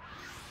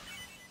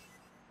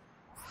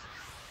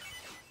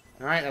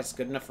 Alright, that's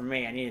good enough for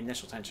me. I need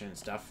initial tension and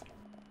stuff.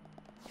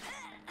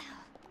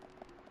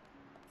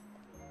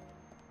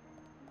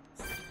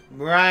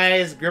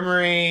 Rise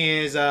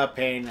Grimmery is a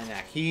pain in the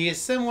neck. He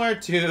is similar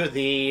to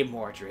the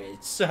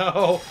Mordred,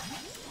 so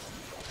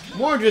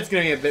Mordred's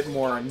going to be a bit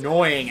more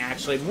annoying,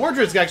 actually.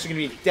 Mordred's actually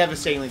going to be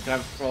devastatingly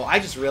comfortable. I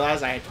just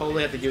realized I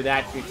totally have to do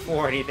that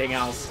before anything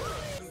else.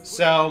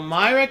 So,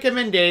 my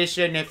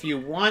recommendation, if you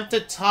want to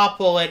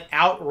topple it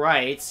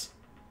outright,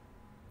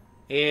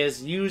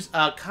 is use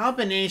a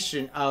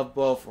combination of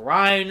both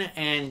Rhine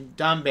and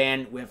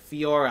Dumban with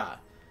Fiora.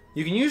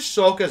 You can use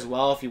Shulk as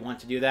well if you want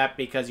to do that,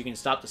 because you can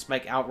stop the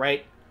spike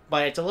outright,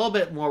 but it's a little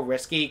bit more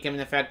risky given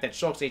the fact that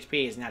Shulk's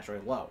HP is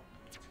naturally low.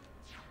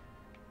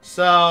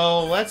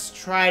 So, let's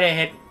try to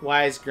hit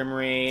Wise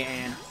Grimmery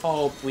and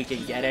hope we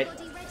can get it.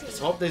 Let's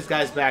hope these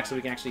guys back so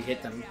we can actually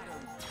hit them.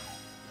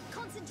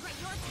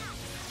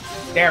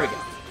 There we go.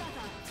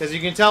 Because you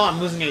can tell I'm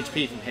losing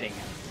HP from hitting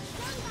him.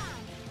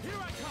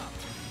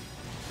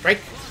 Strike.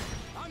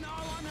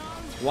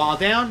 Wall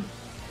down.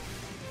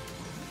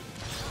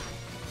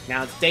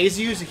 Now it's days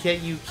used to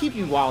keep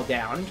you wall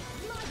down.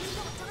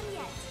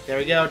 There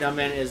we go.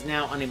 Dumbbell is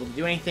now unable to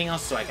do anything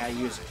else, so I gotta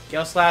use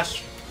Gale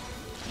Slash.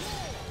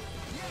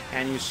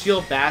 And use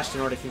Shield Bash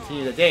in order to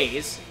continue the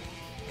daze.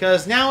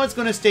 Because now it's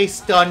going to stay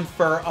stunned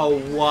for a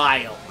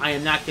while. I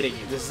am not kidding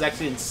you. This is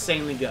actually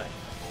insanely good.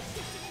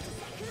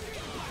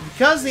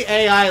 Because the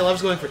AI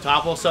loves going for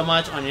topple so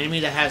much on an enemy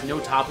that has no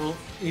topple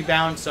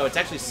rebound, so it's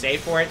actually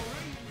safe for it.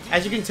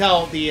 As you can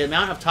tell, the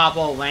amount of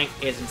topple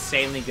length is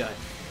insanely good.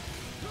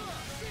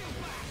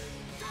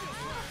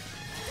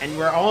 And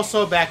we're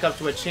also back up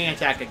to a chain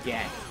attack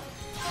again.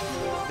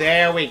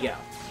 There we go.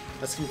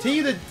 Let's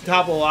continue the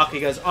topple lock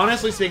because,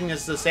 honestly speaking,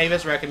 this is the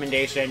safest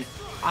recommendation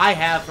I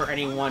have for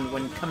anyone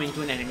when coming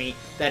to an enemy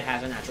that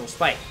has a natural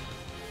spike.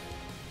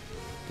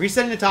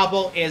 Resetting the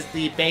topple is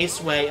the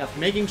base way of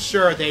making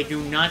sure they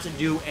do not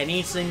do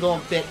any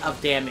single bit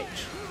of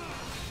damage.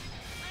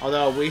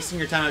 Although, wasting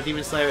your time with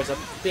Demon Slayer is a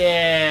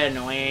bit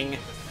annoying.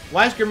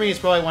 Wise Grimmy is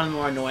probably one of the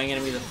more annoying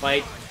enemies to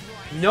fight.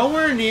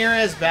 Nowhere near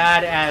as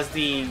bad as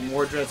the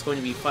Mordred that's going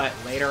to be fought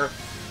later.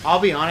 I'll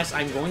be honest,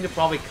 I'm going to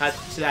probably cut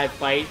to that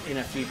fight in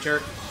the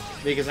future,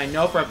 because I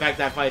know for a fact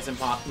that fight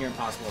is near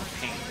impossible to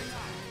pain.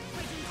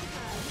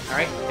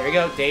 Alright, there we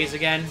go. Daze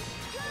again.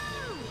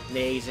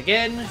 Daze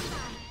again.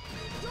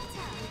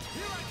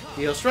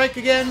 Heal Strike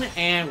again,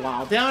 and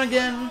Wild Down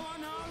again.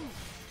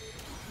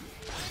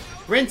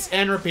 Rinse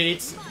and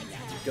repeat.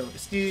 Go to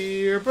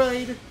Steer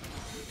Blade.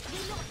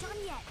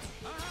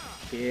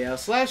 Heal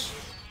Slash.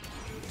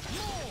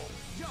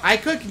 I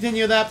could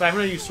continue that, but I'm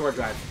going to use Sword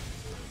Drive.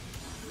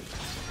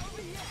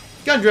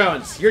 Gun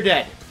Drones, you're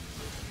dead.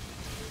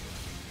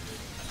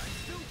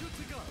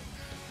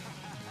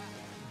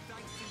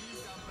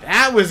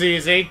 That was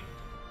easy.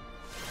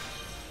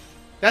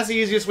 That's the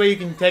easiest way you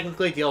can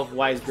technically deal with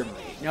Wise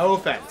Grimly. No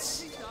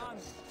offense.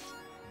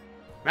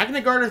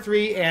 Machina Garter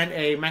 3 and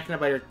a Machina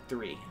Biter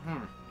 3.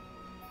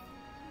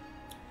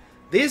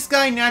 This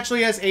guy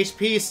naturally has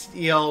HP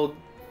steal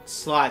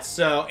slots,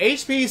 so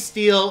HP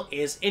steal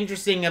is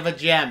interesting of a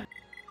gem.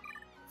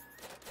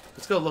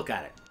 Let's go look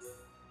at it.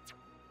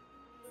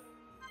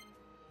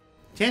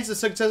 Chance of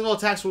successful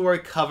attacks will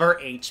recover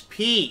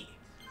HP.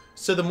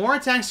 So the more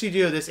attacks you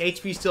do, this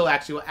HP steal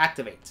actually will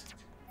activate.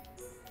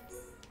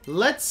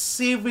 Let's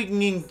see if we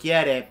can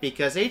get it,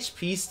 because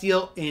HP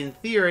steal, in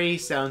theory,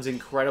 sounds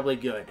incredibly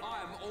good.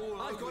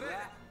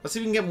 Let's see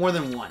if we can get more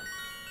than one.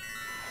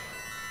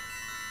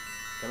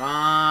 Come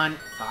on.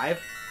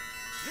 5.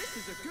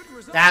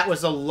 That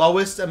was the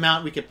lowest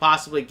amount we could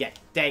possibly get.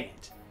 Dang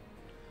it.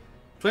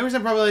 20%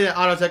 probability that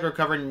auto attack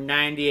recover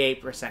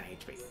 98%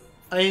 HP.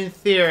 In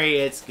theory,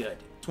 it's good.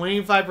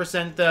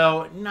 25%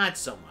 though, not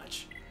so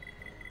much.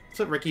 Let's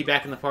put Ricky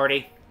back in the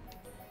party.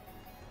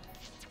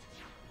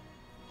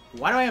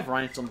 Why do I have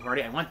Ryan still in the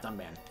party? I want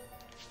Dunban.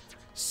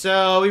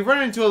 So, we've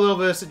run into a little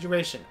bit of a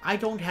situation. I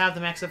don't have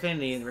the max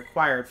affinity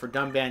required for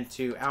Dunban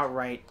to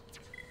outright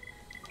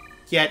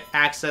get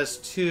access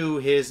to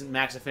his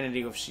max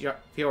affinity with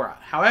Fiora.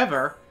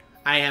 However,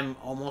 I am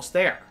almost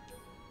there.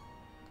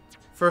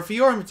 For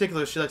Fiora in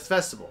particular, she likes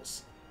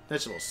vegetables.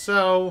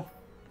 So,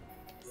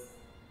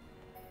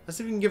 let's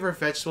see if we can give her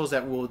vegetables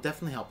that will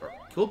definitely help her.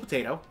 Cool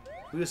Potato.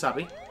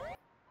 Wasabi.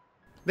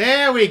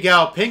 There we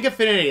go. Pink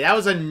Affinity. That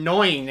was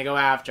annoying to go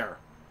after.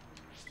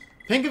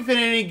 Pink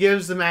Affinity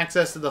gives them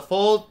access to the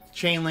full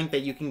chain link that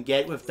you can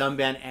get with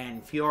Dunban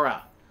and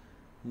Fiora.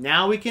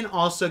 Now we can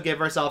also give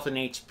ourselves an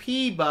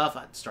HP buff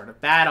at the start of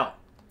battle.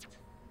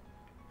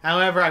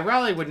 However, I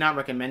really would not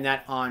recommend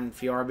that on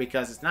Fiora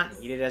because it's not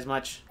needed as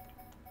much.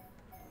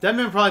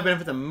 Dunban would probably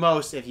benefit the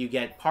most if you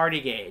get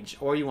Party Gauge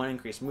or you want to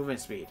increase movement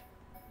speed.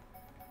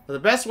 But the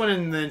best one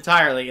in the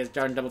entirely is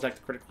Double Deck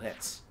the critical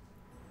hits.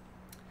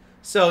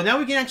 So now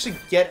we can actually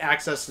get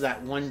access to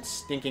that one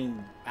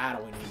stinking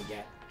battle we need to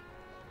get.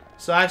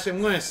 So actually,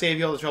 I'm going to save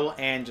you all the trouble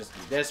and just do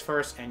this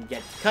first and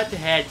get cut to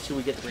head till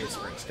we get the Brave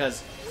Springs.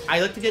 Because I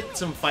like to get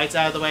some fights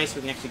out of the way so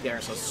we can actually get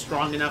ourselves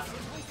strong enough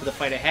for the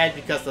fight ahead.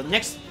 Because the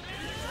next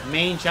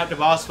main chapter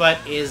boss fight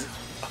is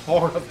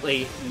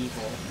horribly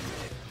evil.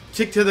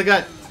 Kick to the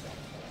gut.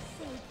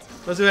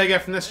 Let's see what I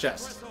get from this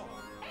chest.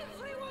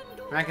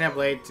 Machina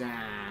Blade.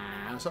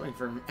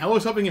 I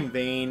was hoping in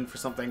vain for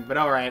something, but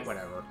alright,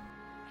 whatever.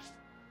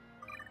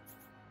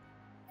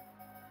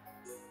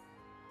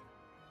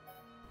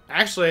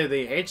 Actually,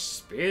 the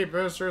HP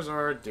boosters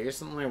are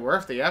decently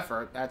worth the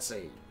effort. Let's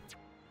see.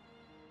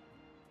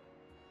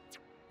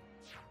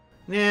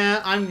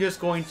 Yeah, I'm just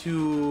going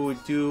to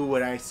do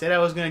what I said I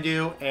was going to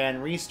do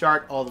and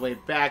restart all the way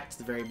back to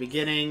the very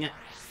beginning.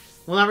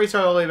 Well, not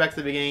restart all the way back to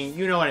the beginning.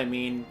 You know what I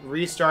mean.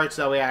 Restart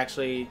so that we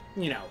actually,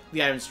 you know,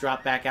 the items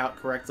drop back out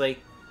correctly.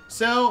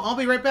 So, I'll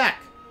be right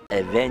back.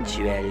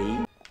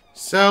 Eventually.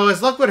 So,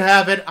 as luck would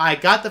have it, I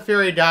got the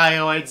Fairy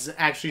Dioids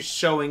actually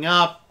showing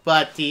up,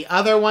 but the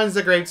other ones,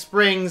 the Great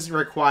Springs,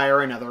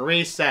 require another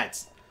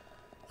reset.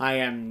 I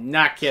am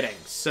not kidding.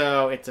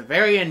 So, it's a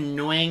very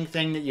annoying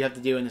thing that you have to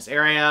do in this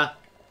area.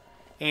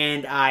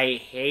 And I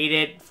hate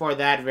it for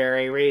that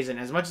very reason.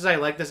 As much as I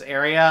like this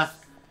area,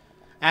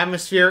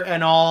 atmosphere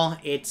and all,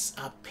 it's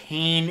a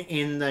pain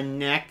in the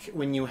neck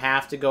when you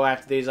have to go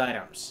after these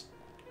items.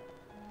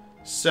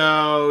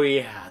 So,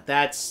 yeah,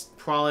 that's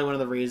probably one of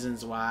the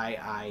reasons why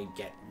I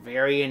get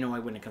very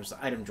annoyed when it comes to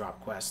item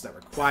drop quests that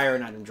require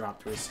an item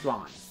drop to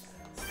respawn.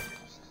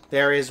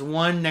 There is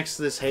one next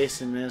to this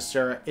Hasten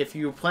Minister. If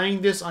you're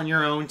playing this on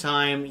your own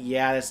time,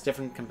 yeah, that's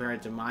different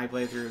compared to my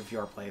playthrough of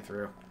your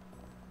playthrough.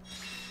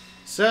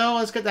 So,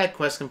 let's get that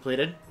quest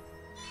completed.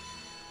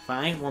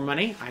 Fine, more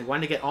money. I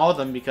wanted to get all of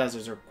them because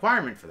there's a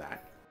requirement for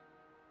that.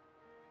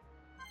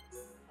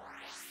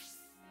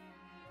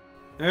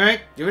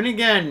 Alright, do it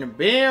again.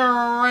 Be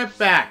right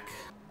back.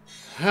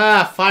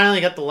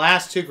 Finally got the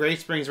last 2 Great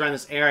Springs around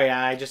this area.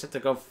 I just have to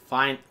go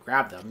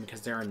grab them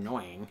because they're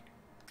annoying.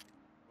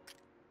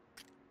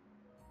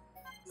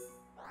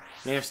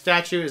 Maeve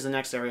Statue is the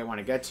next area I want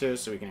to get to,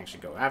 so we can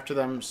actually go after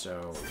them.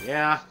 So,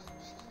 yeah.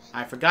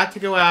 I forgot to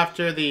go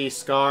after the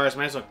scars.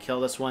 Might as well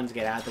kill this one to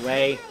get out of the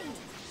way.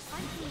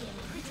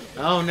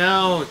 Oh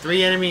no,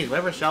 3 enemies.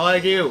 Whatever shall I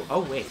do?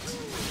 Oh, wait.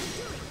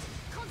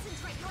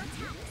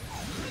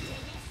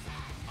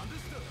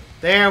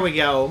 There we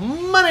go.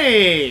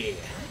 Money!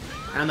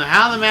 I don't know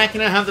how the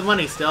Machina have the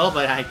money still,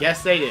 but I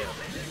guess they do.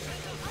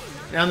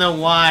 I don't know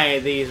why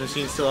these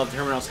machines still have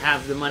terminals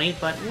have the money,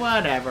 but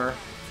whatever.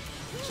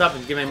 Stop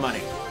and give me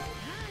money.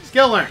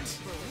 Skill learned.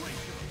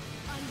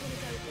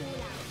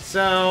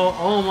 So,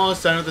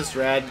 almost done with this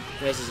red.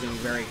 This is going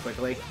very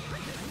quickly.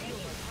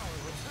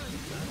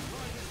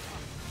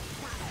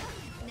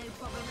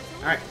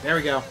 Alright, there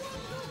we go.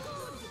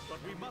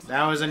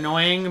 That was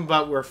annoying,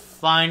 but we're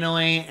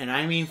finally, and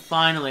I mean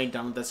finally,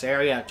 done with this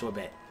area up to a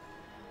bit.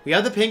 We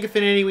have the pink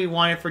affinity we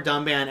wanted for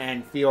Dunban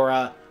and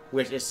Fiora,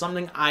 which is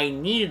something I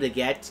needed to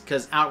get,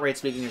 because outright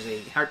speaking, as a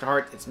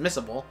heart-to-heart, it's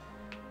missable.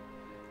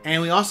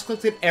 And we also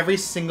collected every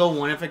single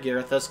one of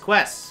Agiritha's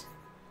quests.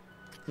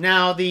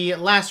 Now, the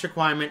last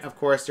requirement, of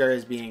course, there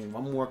is being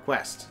one more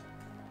quest.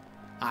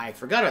 I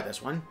forgot about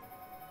this one.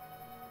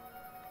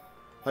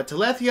 But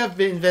Telethia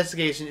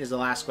Investigation is the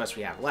last quest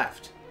we have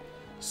left.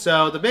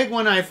 So, the big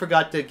one I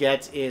forgot to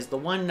get is the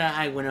one that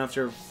I went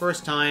after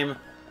first time,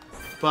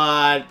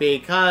 but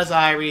because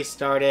I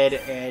restarted,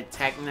 it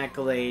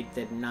technically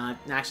did not...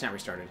 Actually, not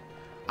restarted.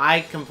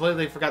 I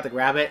completely forgot to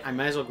grab it. I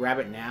might as well grab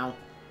it now.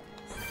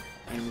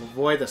 And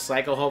avoid the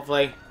cycle,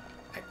 hopefully.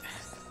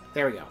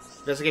 There we go.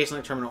 Investigation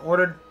Link Terminal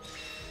ordered.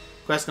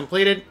 Quest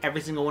completed.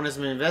 Every single one has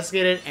been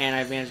investigated, and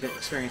I've managed to get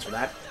experience for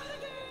that.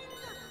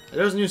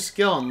 There was a new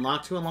skill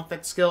unlocked. To unlock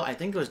that skill, I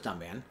think it was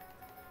Dunban.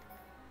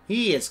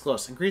 He is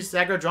close. Increases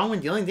aggro drawn when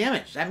dealing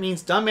damage. That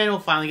means Dunban will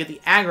finally get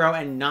the aggro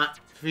and not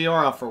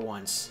Fiora for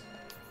once.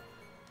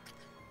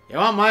 You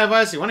want my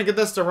advice? You want to get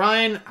this to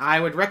Ryan? I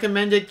would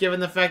recommend it given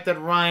the fact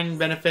that Ryan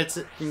benefits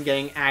in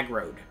getting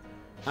aggroed.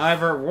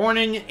 However,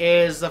 warning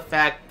is the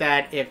fact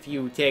that if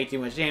you take too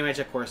much damage,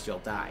 of course you'll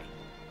die.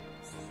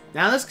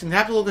 Now this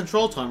capital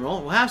control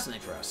terminal will have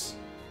something for us.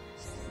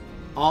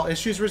 All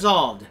issues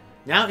resolved.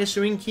 Now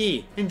issuing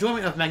key.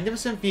 Enjoyment of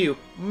magnificent view.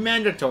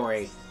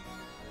 Mandatory.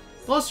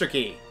 Closer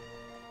key.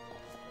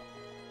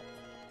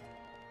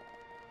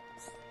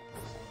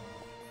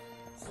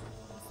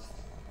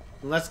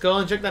 Let's go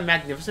and check that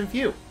magnificent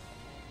view.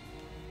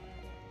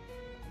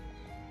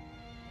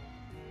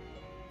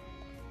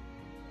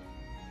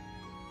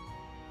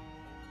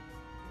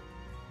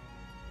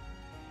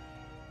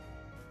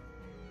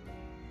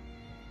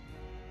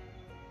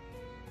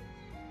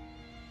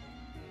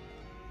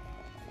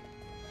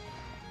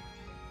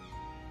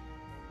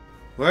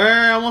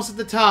 We're almost at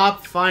the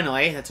top,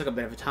 finally. That took a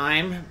bit of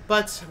time,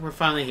 but we're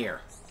finally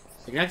here.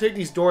 We can activate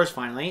these doors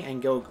finally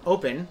and go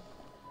open,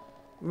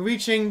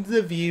 reaching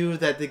the view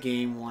that the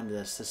game wanted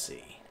us to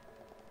see.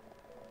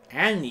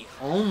 And the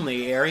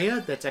only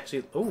area that's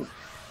actually... Oh,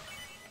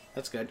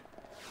 that's good.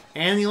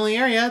 And the only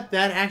area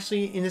that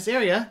actually, in this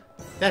area,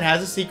 that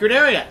has a secret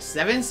area.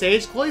 7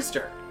 Sage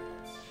Cloister.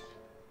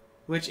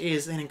 Which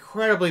is an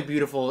incredibly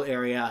beautiful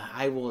area,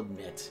 I will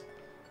admit.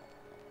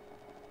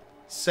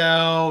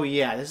 So,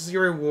 yeah, this is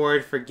your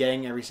reward for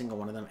getting every single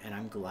one of them, and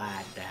I'm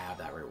glad to have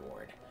that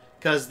reward.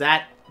 Because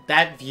that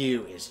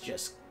view is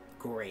just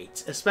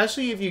great.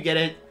 Especially if you get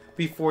it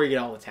before you get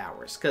all the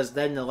towers, because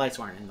then the lights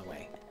aren't in the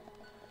way.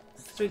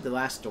 Let's read the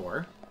last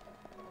door.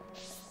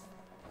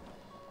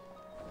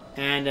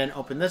 And then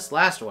open this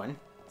last one.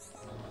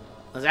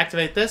 Let's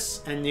activate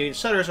this, and the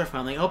shutters are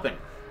finally open.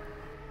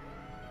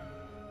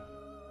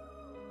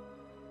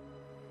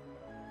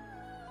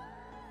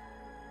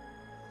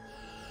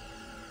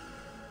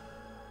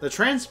 The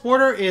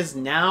transporter is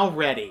now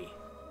ready.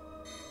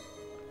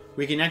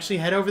 We can actually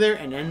head over there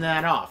and end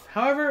that off.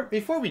 However,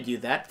 before we do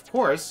that, of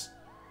course,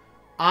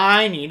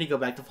 I need to go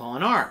back to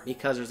Fallen Arm,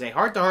 because there's a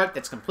heart-to-heart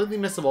that's completely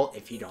missable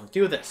if you don't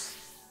do this.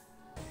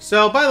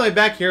 So, by the way,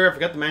 back here, I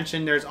forgot to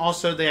mention, there's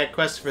also the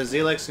quest for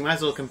Zelix. You might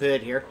as well complete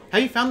it here.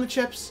 Have you found the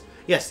chips?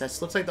 Yes, that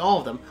looks like all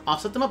of them. I'll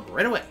set them up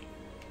right away.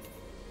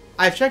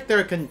 I've checked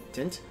their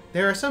content.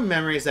 There are some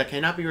memories that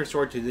cannot be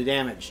restored due to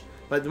damage,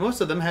 but most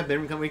of them have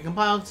been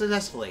recompiled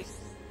successfully.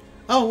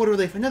 Oh, what a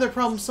relief. Another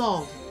problem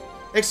solved.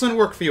 Excellent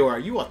work,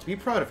 Fiora. You ought to be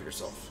proud of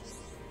yourself.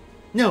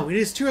 No, it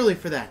is too early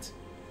for that.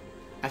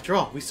 After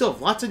all, we still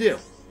have a lot to do.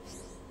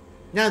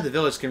 Now the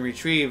villagers can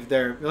retrieve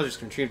their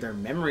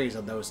memories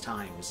of those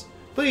times.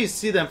 Please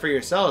see them for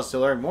yourselves to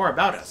learn more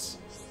about us.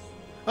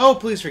 Oh,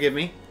 please forgive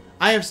me.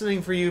 I have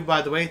something for you,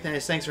 by the way.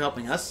 Thanks for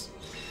helping us.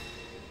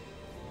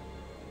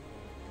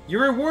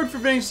 Your reward for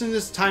finishing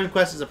this time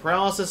quest is a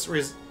paralysis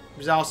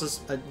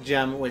a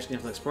gem which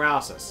inflicts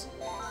paralysis.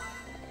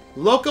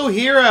 Loco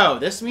Hero!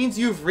 This means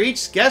you've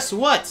reached, guess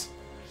what?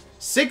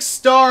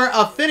 6-star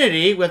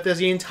affinity with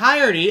the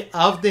entirety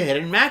of the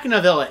Hidden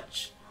Machina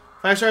Village.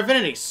 5-star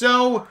affinity.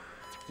 So,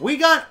 we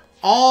got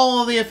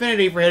all of the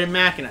affinity for Hidden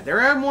Machina.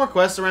 There are more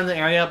quests around the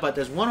area, but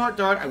there's one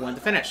heart-to-heart I want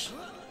to finish.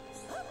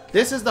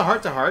 This is the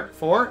heart-to-heart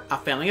for a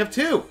family of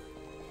 2.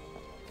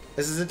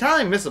 This is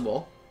entirely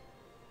missable.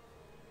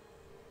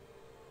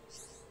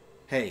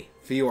 Hey,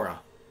 Fiora.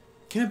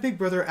 Can a big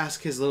brother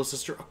ask his little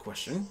sister a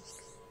question?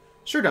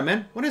 Sure, dumb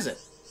man. What is it?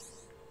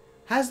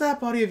 Has that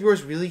body of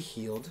yours really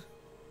healed?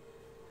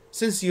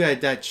 Since you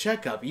had that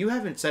checkup, you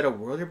haven't said a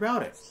word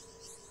about it.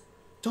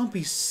 Don't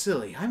be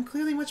silly. I'm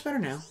clearly much better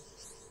now.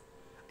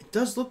 It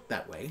does look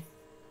that way.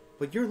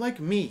 But you're like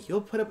me.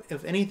 You'll put up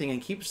with anything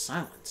and keep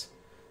silent.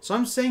 So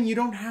I'm saying you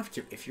don't have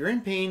to. If you're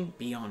in pain,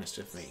 be honest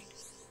with me.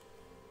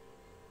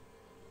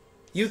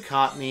 You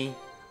caught me.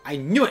 I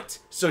knew it!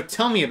 So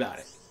tell me about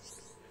it.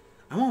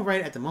 I'm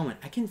alright at the moment.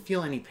 I can't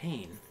feel any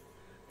pain.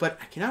 But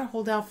I cannot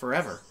hold out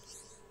forever.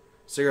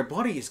 So your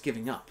body is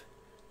giving up.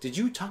 Did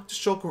you talk to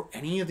Shulk or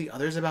any of the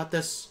others about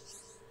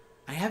this?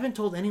 I haven't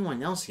told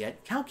anyone else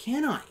yet. How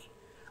can I?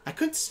 I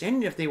couldn't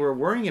stand it if they were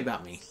worrying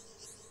about me.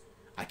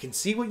 I can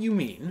see what you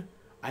mean.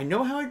 I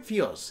know how it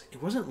feels.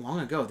 It wasn't long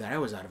ago that I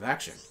was out of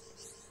action.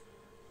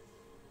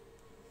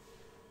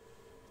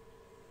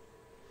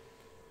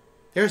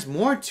 There's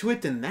more to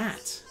it than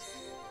that.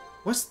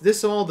 What's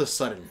this all of a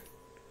sudden?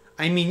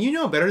 I mean, you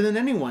know better than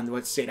anyone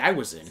what state I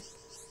was in.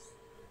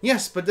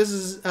 Yes, but this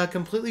is a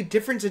completely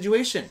different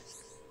situation.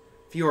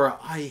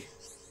 Fiora,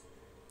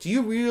 do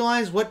you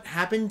realize what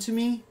happened to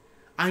me?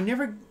 I'll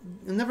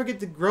never get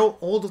to grow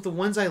old with the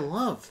ones I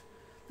love.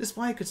 This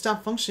body could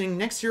stop functioning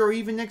next year or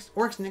even next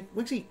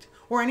week,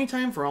 or any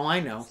time for all I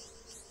know.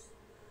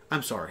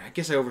 I'm sorry, I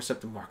guess I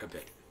overstepped the mark a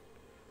bit.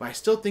 But I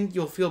still think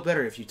you'll feel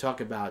better if you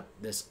talk about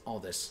all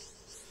this.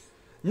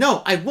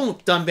 No, I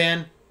won't,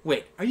 Dumban.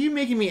 Wait, are you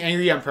making me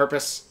angry on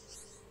purpose?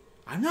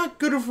 I'm not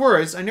good with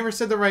words. I never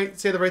say the right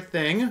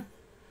thing.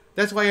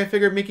 That's why I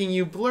figured making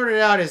you blurt it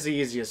out is the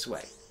easiest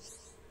way.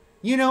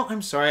 You know,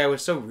 I'm sorry I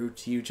was so rude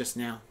to you just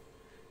now.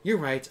 You're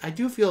right, I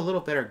do feel a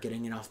little better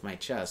getting it off my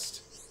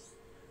chest.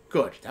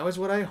 Good, that was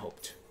what I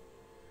hoped.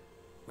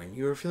 When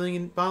you are feeling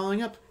it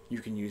bottling up, you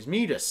can use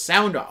me to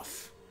sound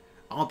off.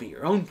 I'll be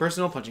your own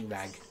personal punching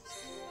bag.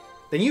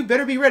 Then you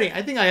better be ready.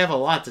 I think I have a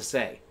lot to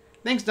say.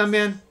 Thanks,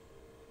 Dumban.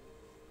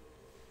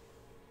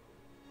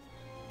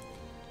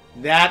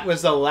 That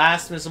was the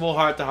last missable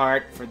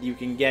heart-to-heart you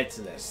can get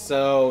to this.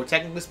 So,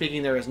 technically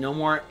speaking, there is no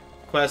more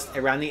quests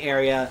around the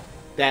area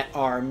that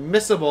are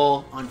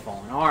missable on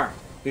Fallen Arm.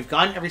 We've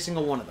gotten every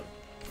single one of them.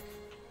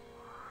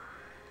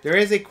 There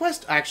is a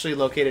quest actually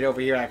located over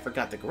here I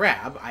forgot to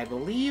grab. I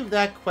believe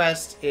that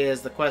quest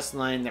is the quest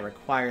line that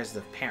requires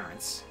the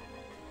parents.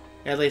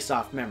 At least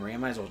off memory. I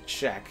might as well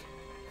check.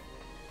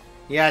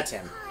 Yeah, it's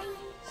him.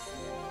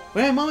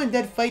 When my mom and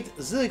dad fight,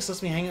 Zilix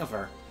lets me hang out with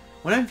her.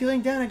 When I'm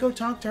feeling down, I go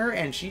talk to her,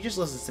 and she just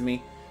listens to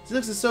me.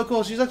 Zilix is so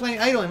cool. She's like my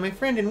idol and my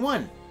friend in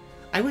one.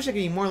 I wish I could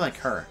be more like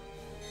her.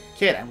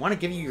 Kid, I want to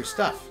give you your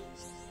stuff.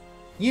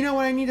 You know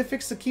what I need to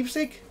fix the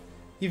keepsake?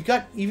 You've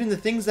got even the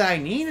things that I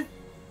need?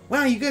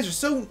 Wow, you guys are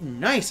so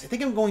nice. I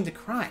think I'm going to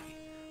cry.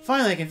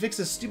 Finally, I can fix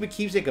this stupid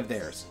keepsake of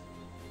theirs.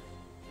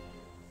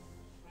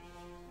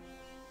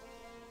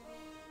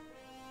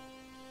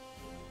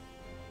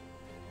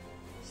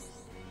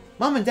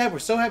 Mom and Dad were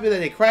so happy that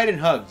they cried and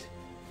hugged.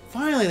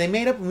 Finally, they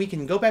made up and we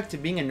can go back to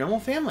being a normal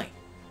family.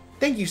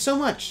 Thank you so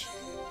much.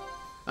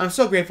 I'm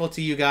so grateful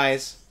to you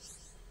guys.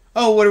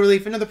 Oh, what a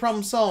relief. Another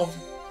problem solved.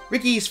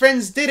 Ricky's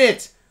friends did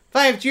it.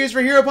 5 cheers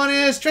for Hero Pon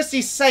and his trusty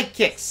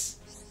sidekicks.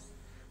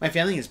 My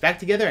family is back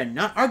together and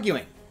not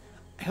arguing.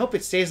 I hope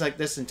it stays like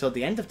this until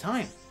the end of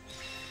time.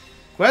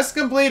 Quest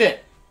completed.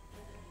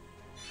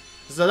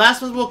 This is the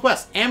last missable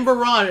quest. Amber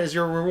Rod is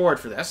your reward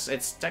for this.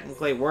 It's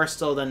technically worse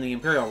still than the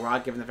Imperial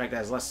Rod, given the fact that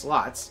it has less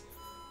slots.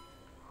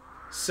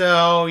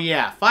 So,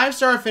 yeah.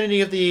 5-star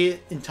affinity of the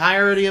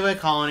entirety of a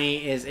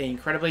colony is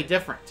incredibly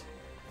different.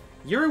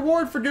 Your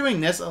reward for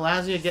doing this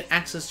allows you to get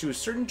access to a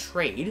certain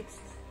trade.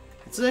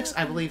 Zilix,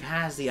 I believe,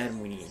 has the item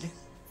we need.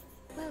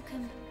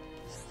 Welcome.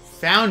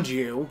 Found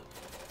you.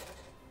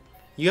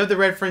 You have the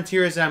red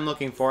frontiers that I'm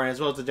looking for,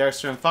 as well as the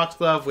Darkstone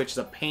Foxglove, which is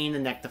a pain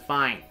in the neck to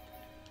find.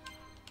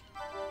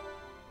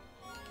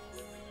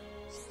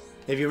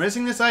 If you're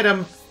missing this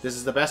item, this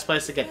is the best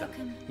place to get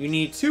them. You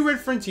need 2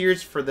 red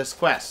frontiers for this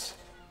quest.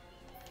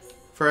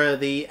 For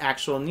the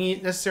actual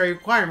necessary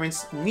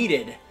requirements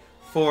needed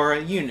for,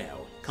 you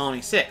know,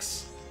 Colony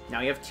 6.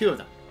 Now you have 2 of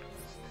them.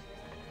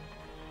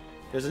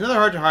 There's another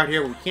heart-to-heart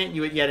here. We can't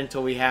do it yet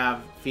until we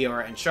have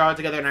Fiora and Charlotte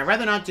together, and I'd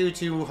rather not do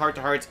 2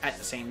 heart-to-hearts at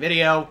the same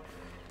video,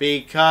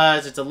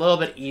 because it's a little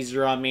bit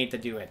easier on me to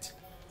do it.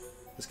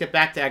 Let's get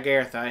back to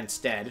Agartha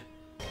instead.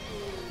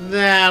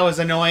 That was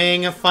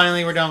annoying.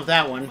 Finally, we're done with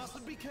that one.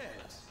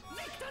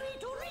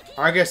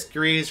 Argus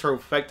agrees for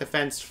quick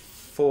defense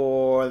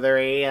for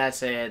 3.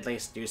 That's at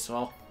least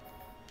useful.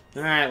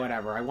 Alright,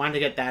 whatever. I wanted to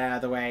get that out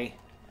of the way.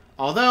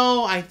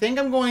 Although, I think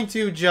I'm going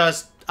to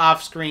just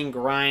off-screen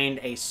grind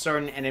a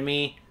certain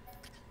enemy,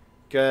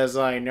 because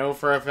I know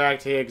for a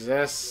fact he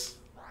exists.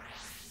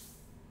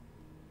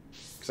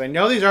 Because I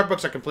know these art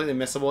books are completely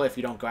missable if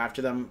you don't go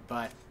after them,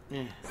 but...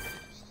 You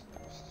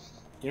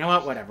know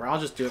what? Whatever. I'll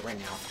just do it right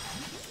now.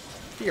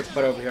 Get your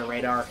butt over here,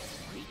 Radar.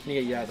 Let me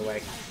get you out of the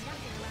way.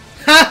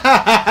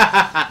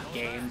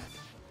 Game.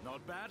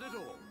 Not bad at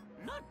all.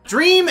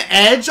 Dream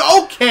Edge?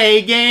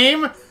 Okay,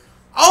 game!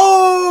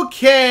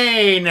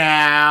 Okay,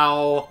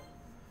 now!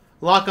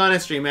 Lock on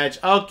and Stream Edge.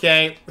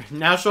 Okay.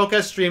 Now Shulk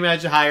has Stream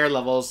Edge at higher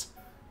levels.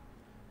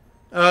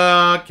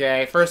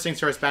 Okay. First things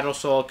first, Battle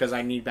Soul, because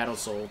I need Battle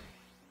Soul.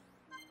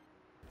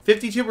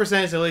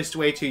 52% is at least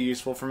way too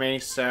useful for me,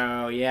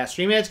 so yeah.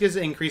 Stream Edge gives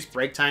increased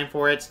break time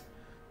for it.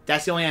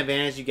 That's the only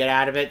advantage you get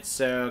out of it,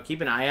 so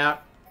keep an eye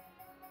out.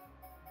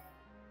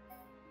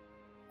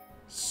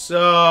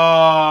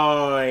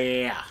 So,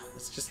 yeah.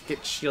 Let's just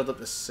get shield up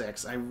to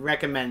 6. I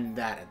recommend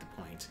that at the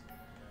point.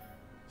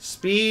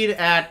 Speed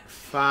at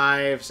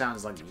 5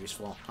 sounds like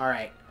useful.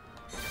 Alright.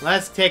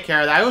 Let's take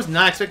care of that. I was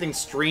not expecting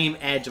Stream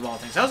Edge of all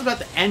things. I was about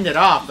to end it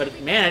off,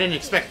 but man, I didn't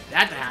expect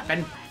that to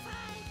happen.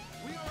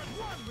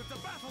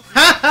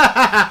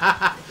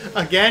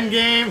 Again,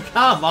 game?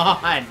 Come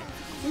on.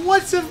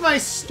 What's with my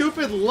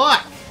stupid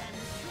luck?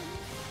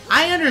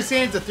 I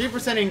understand it's a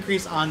 3%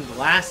 increase on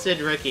Blasted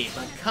Ricky,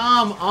 but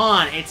come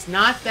on. It's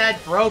not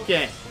that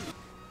broken.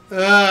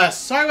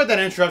 Sorry about that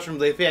interruption,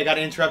 Leafy. I got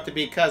interrupted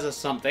because of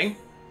something.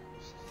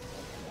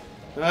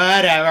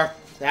 Whatever.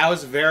 That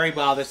was very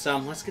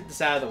bothersome. Let's get this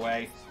out of the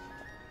way.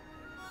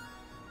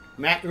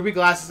 Matt, Ruby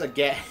Glasses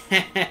again.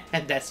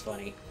 That's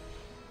funny.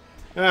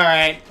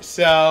 Alright,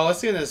 so let's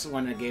see what this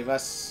one gave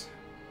us.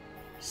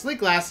 Sleek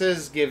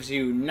Glasses gives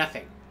you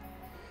nothing.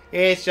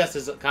 It's just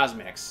as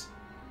cosmetics.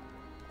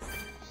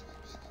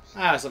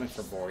 I was looking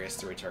for Boreas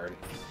to return.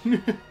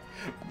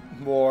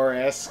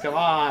 Boreas, come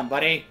on,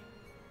 buddy.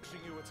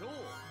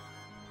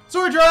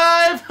 Sword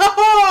Drive!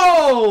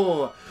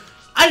 Ho-ho!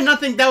 I did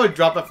not think that would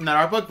drop up from that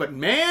art book, but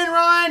man,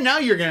 Ryan, now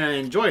you're going to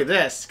enjoy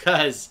this,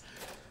 because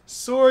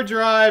Sword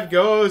Drive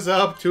goes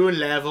up to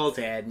level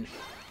 10.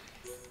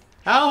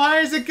 How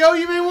high does it go,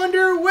 you may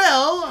wonder?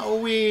 Well,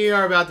 we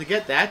are about to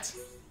get that.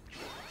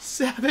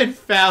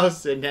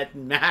 7,000 at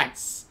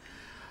max.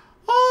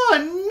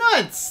 Oh,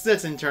 nuts!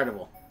 That's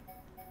incredible.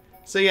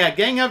 So yeah,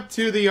 getting up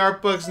to the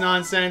art books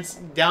nonsense,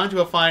 down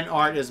to a fine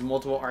art is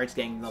multiple arts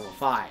getting level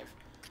 5.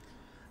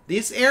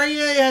 This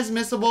area has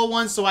missable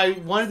ones, so I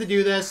wanted to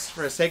do this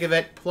for the sake of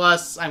it.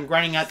 Plus, I'm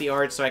grinding out the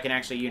art so I can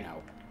actually, you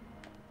know,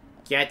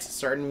 get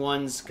certain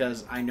ones,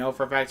 because I know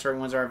for a fact certain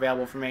ones are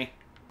available for me.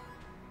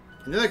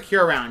 Another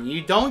cure round.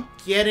 You don't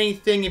get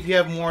anything if you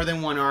have more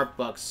than 1 art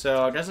book,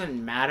 so it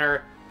doesn't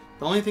matter.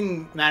 The only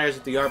thing that matters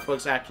with the art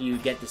books after you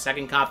get the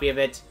second copy of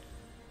it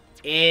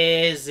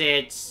is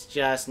it's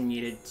just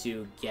needed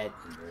to get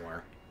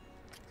more.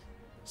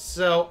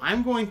 So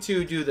I'm going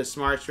to do the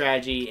smart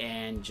strategy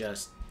and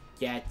just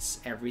get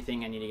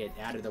everything I need to get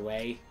out of the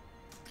way.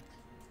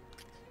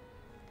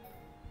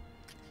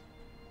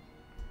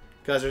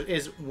 Because there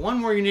is one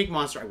more unique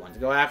monster I want to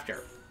go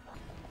after.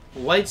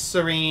 White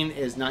Serene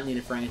is not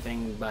needed for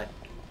anything, but...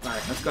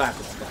 Alright, let's go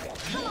after this guy.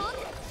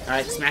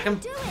 Alright, smack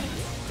him.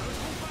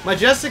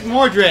 Majestic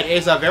Mordred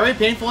is a very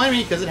painful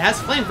enemy because it has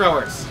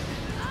flamethrowers.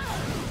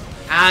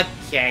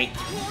 Okay.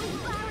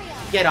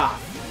 Get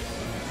off.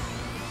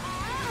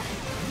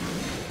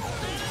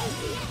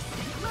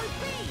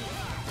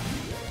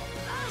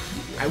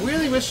 I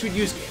really wish we'd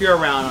use Cure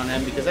Round on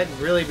him because that'd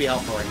really be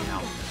helpful right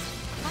now.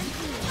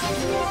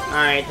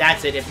 Alright,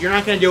 that's it. If you're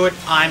not going to do it,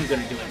 I'm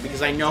going to do it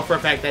because I know for a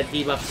fact that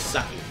debuff is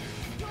sucky.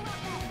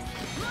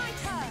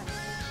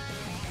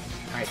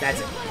 Alright, that's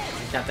it.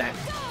 Got that.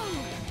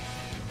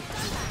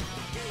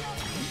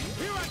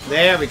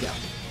 There we go.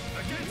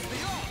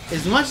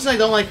 As much as I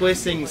don't like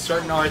wasting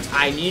certain arts,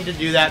 I need to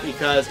do that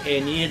because I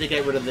needed to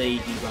get rid of the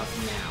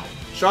debuff now.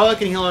 Charlotte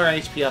can heal her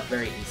HP up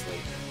very easily.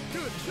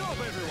 Good job,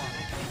 everyone.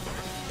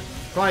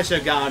 Probably should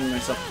have gotten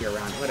myself Cure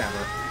Round. Whatever.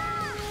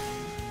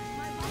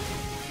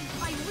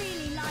 I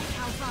really like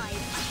how vibe.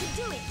 I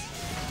can do it.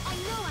 I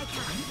know I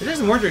can. The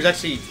Majestic Mordred is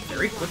actually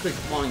very quickly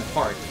falling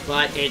apart,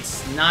 but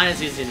it's not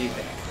as easy as you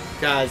think.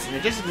 Because the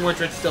Majestic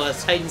Mordred still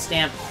has Titan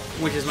Stamp,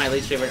 which is my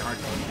least favorite art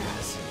that it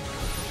has.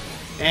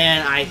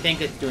 And I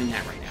think it's doing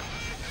that right now.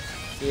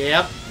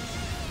 Yep.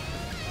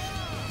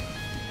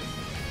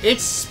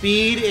 Its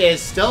speed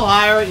is still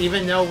higher,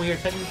 even though we are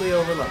technically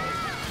over leveled.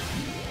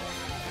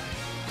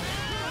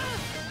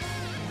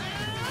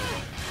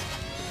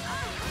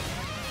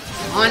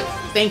 On,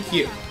 thank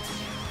you.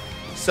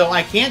 So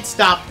I can't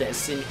stop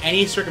this in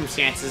any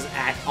circumstances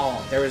at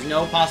all. There is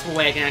no possible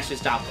way I can actually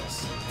stop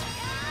this.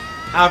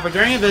 However,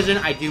 during a vision,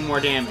 I do more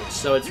damage,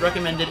 so it's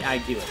recommended I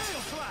do it.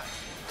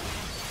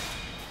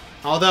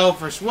 Although,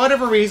 for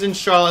whatever reason,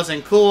 Charlotte's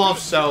in cool off,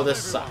 so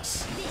this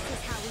sucks.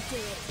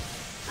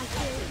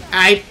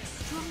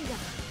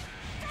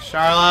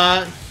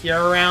 Charlotte,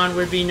 heal round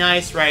would be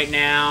nice right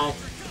now.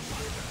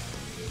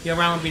 Heal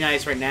round would be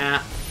nice right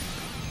now.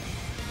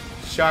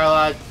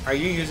 Charlotte, are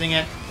you using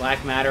it?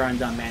 Black matter on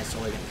dumb man's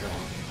totally gonna kill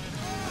him.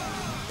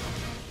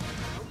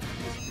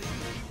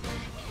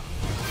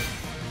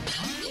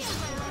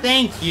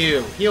 Thank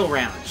you. Heal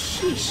round.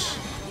 Sheesh.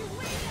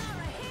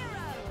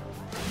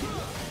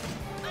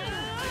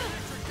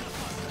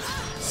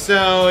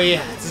 So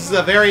yeah, this is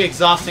a very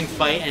exhausting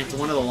fight, and it's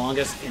one of the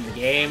longest in the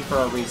game for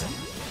a reason.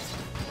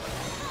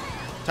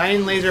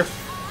 Titan Laser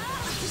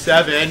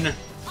 7.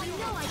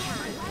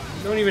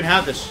 Don't even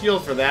have the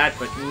shield for that,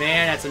 but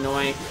man, that's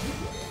annoying.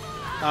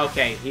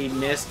 Okay, he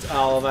missed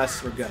all of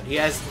us. We're good. He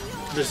has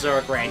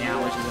Berserk right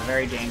now, which is a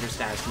very dangerous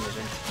status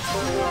condition.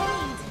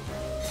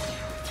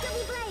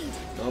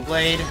 Double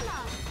Blade.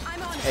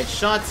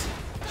 Headshot.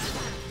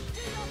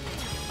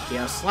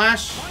 Chaos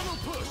Slash.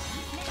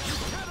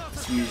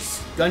 Let's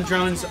use Gun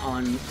Drones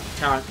on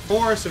Talent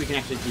 4 so we can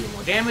actually do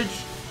more damage.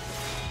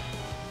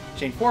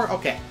 Chain 4.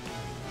 Okay.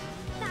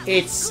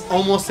 It's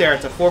almost there.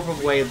 It's a fourth of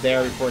the way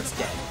there before it's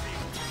dead.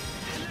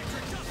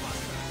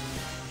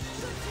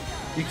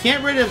 You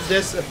can't rid of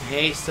this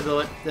haste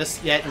ability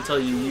this yet until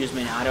you use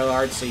main auto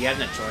guard, so you have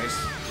no choice.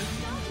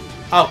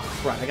 Oh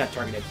crap! I got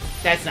targeted.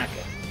 That's not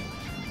good.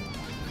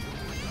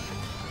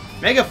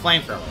 Mega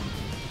Flamethrower.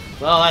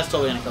 Well, that's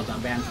totally gonna kill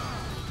Dunban.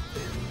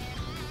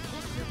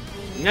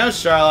 No,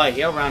 Charlotte.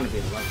 He'll round to be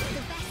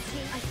lovely.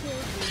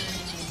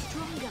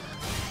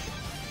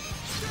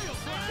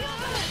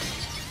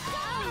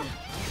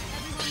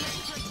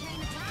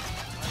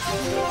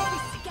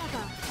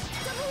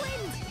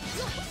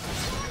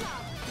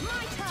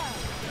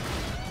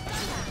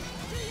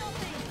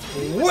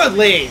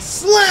 Woodley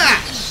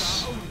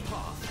Slash!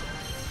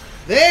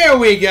 There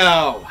we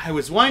go! I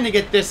was wanting to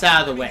get this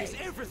out of the way.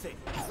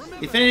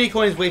 The Infinity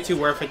Coin is way too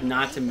worth it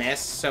not to miss,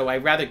 so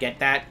I'd rather get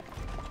that.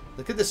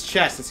 Look at this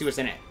chest and see what's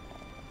in it.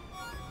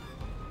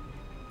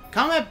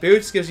 Combat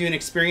Boots gives you an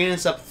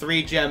experience up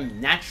 3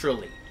 gem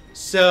naturally.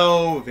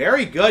 So,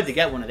 very good to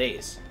get one of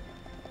these.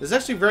 This is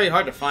actually very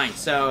hard to find,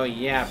 so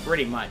yeah,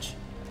 pretty much.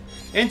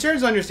 In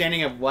terms of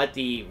understanding of what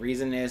the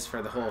reason is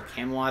for the whole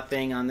Camelot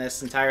thing on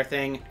this entire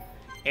thing,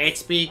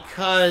 it's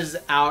because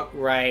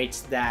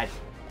outright that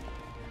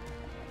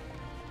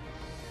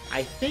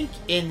I think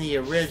in the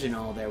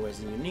original there was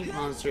a unique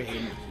monster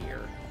hidden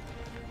here.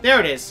 There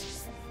it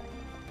is.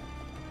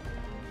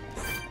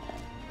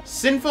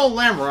 Sinful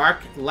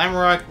Lamarck.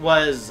 Lamarck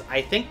was,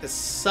 I think, the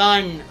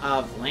son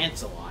of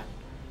Lancelot.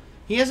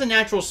 He has a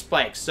natural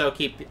spike, so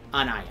keep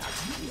an eye out.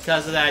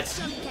 Because of that,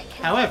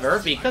 however,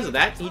 because of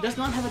that, he does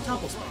not have a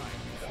topple spike.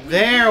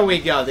 There we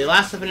go, the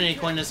last Infinity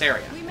Coin in this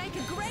area.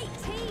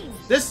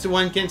 This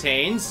one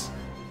contains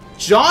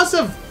Jaws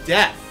of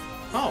Death.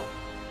 Oh.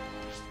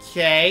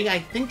 Okay, I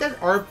think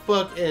that art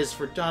book is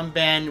for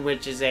Dunban,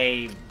 which is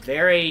a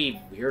very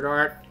weird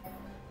art.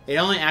 It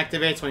only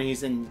activates when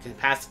he's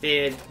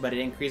incapacitated, but it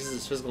increases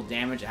his physical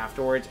damage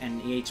afterwards, and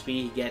the HP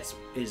he gets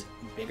is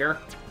bigger.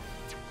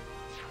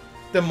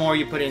 The more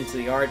you put into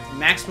the art,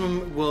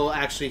 maximum will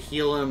actually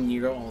heal him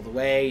near all the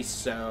way,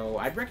 so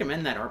I'd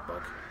recommend that art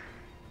book.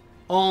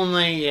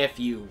 Only if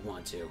you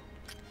want to.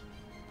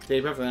 To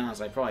be perfectly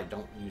honest, I probably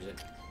don't use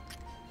it.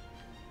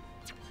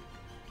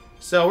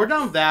 So we're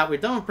done with that.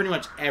 We've done with pretty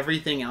much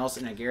everything else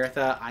in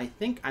Agartha. I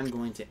think I'm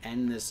going to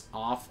end this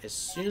off as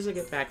soon as I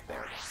get back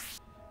there.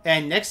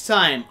 And next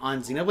time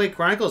on Xenoblade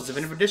Chronicles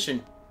Definitive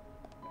Edition,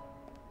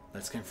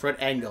 let's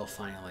confront Engel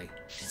finally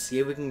and see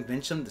if we can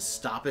convince him to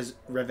stop his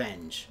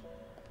revenge.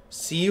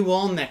 See you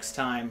all next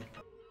time.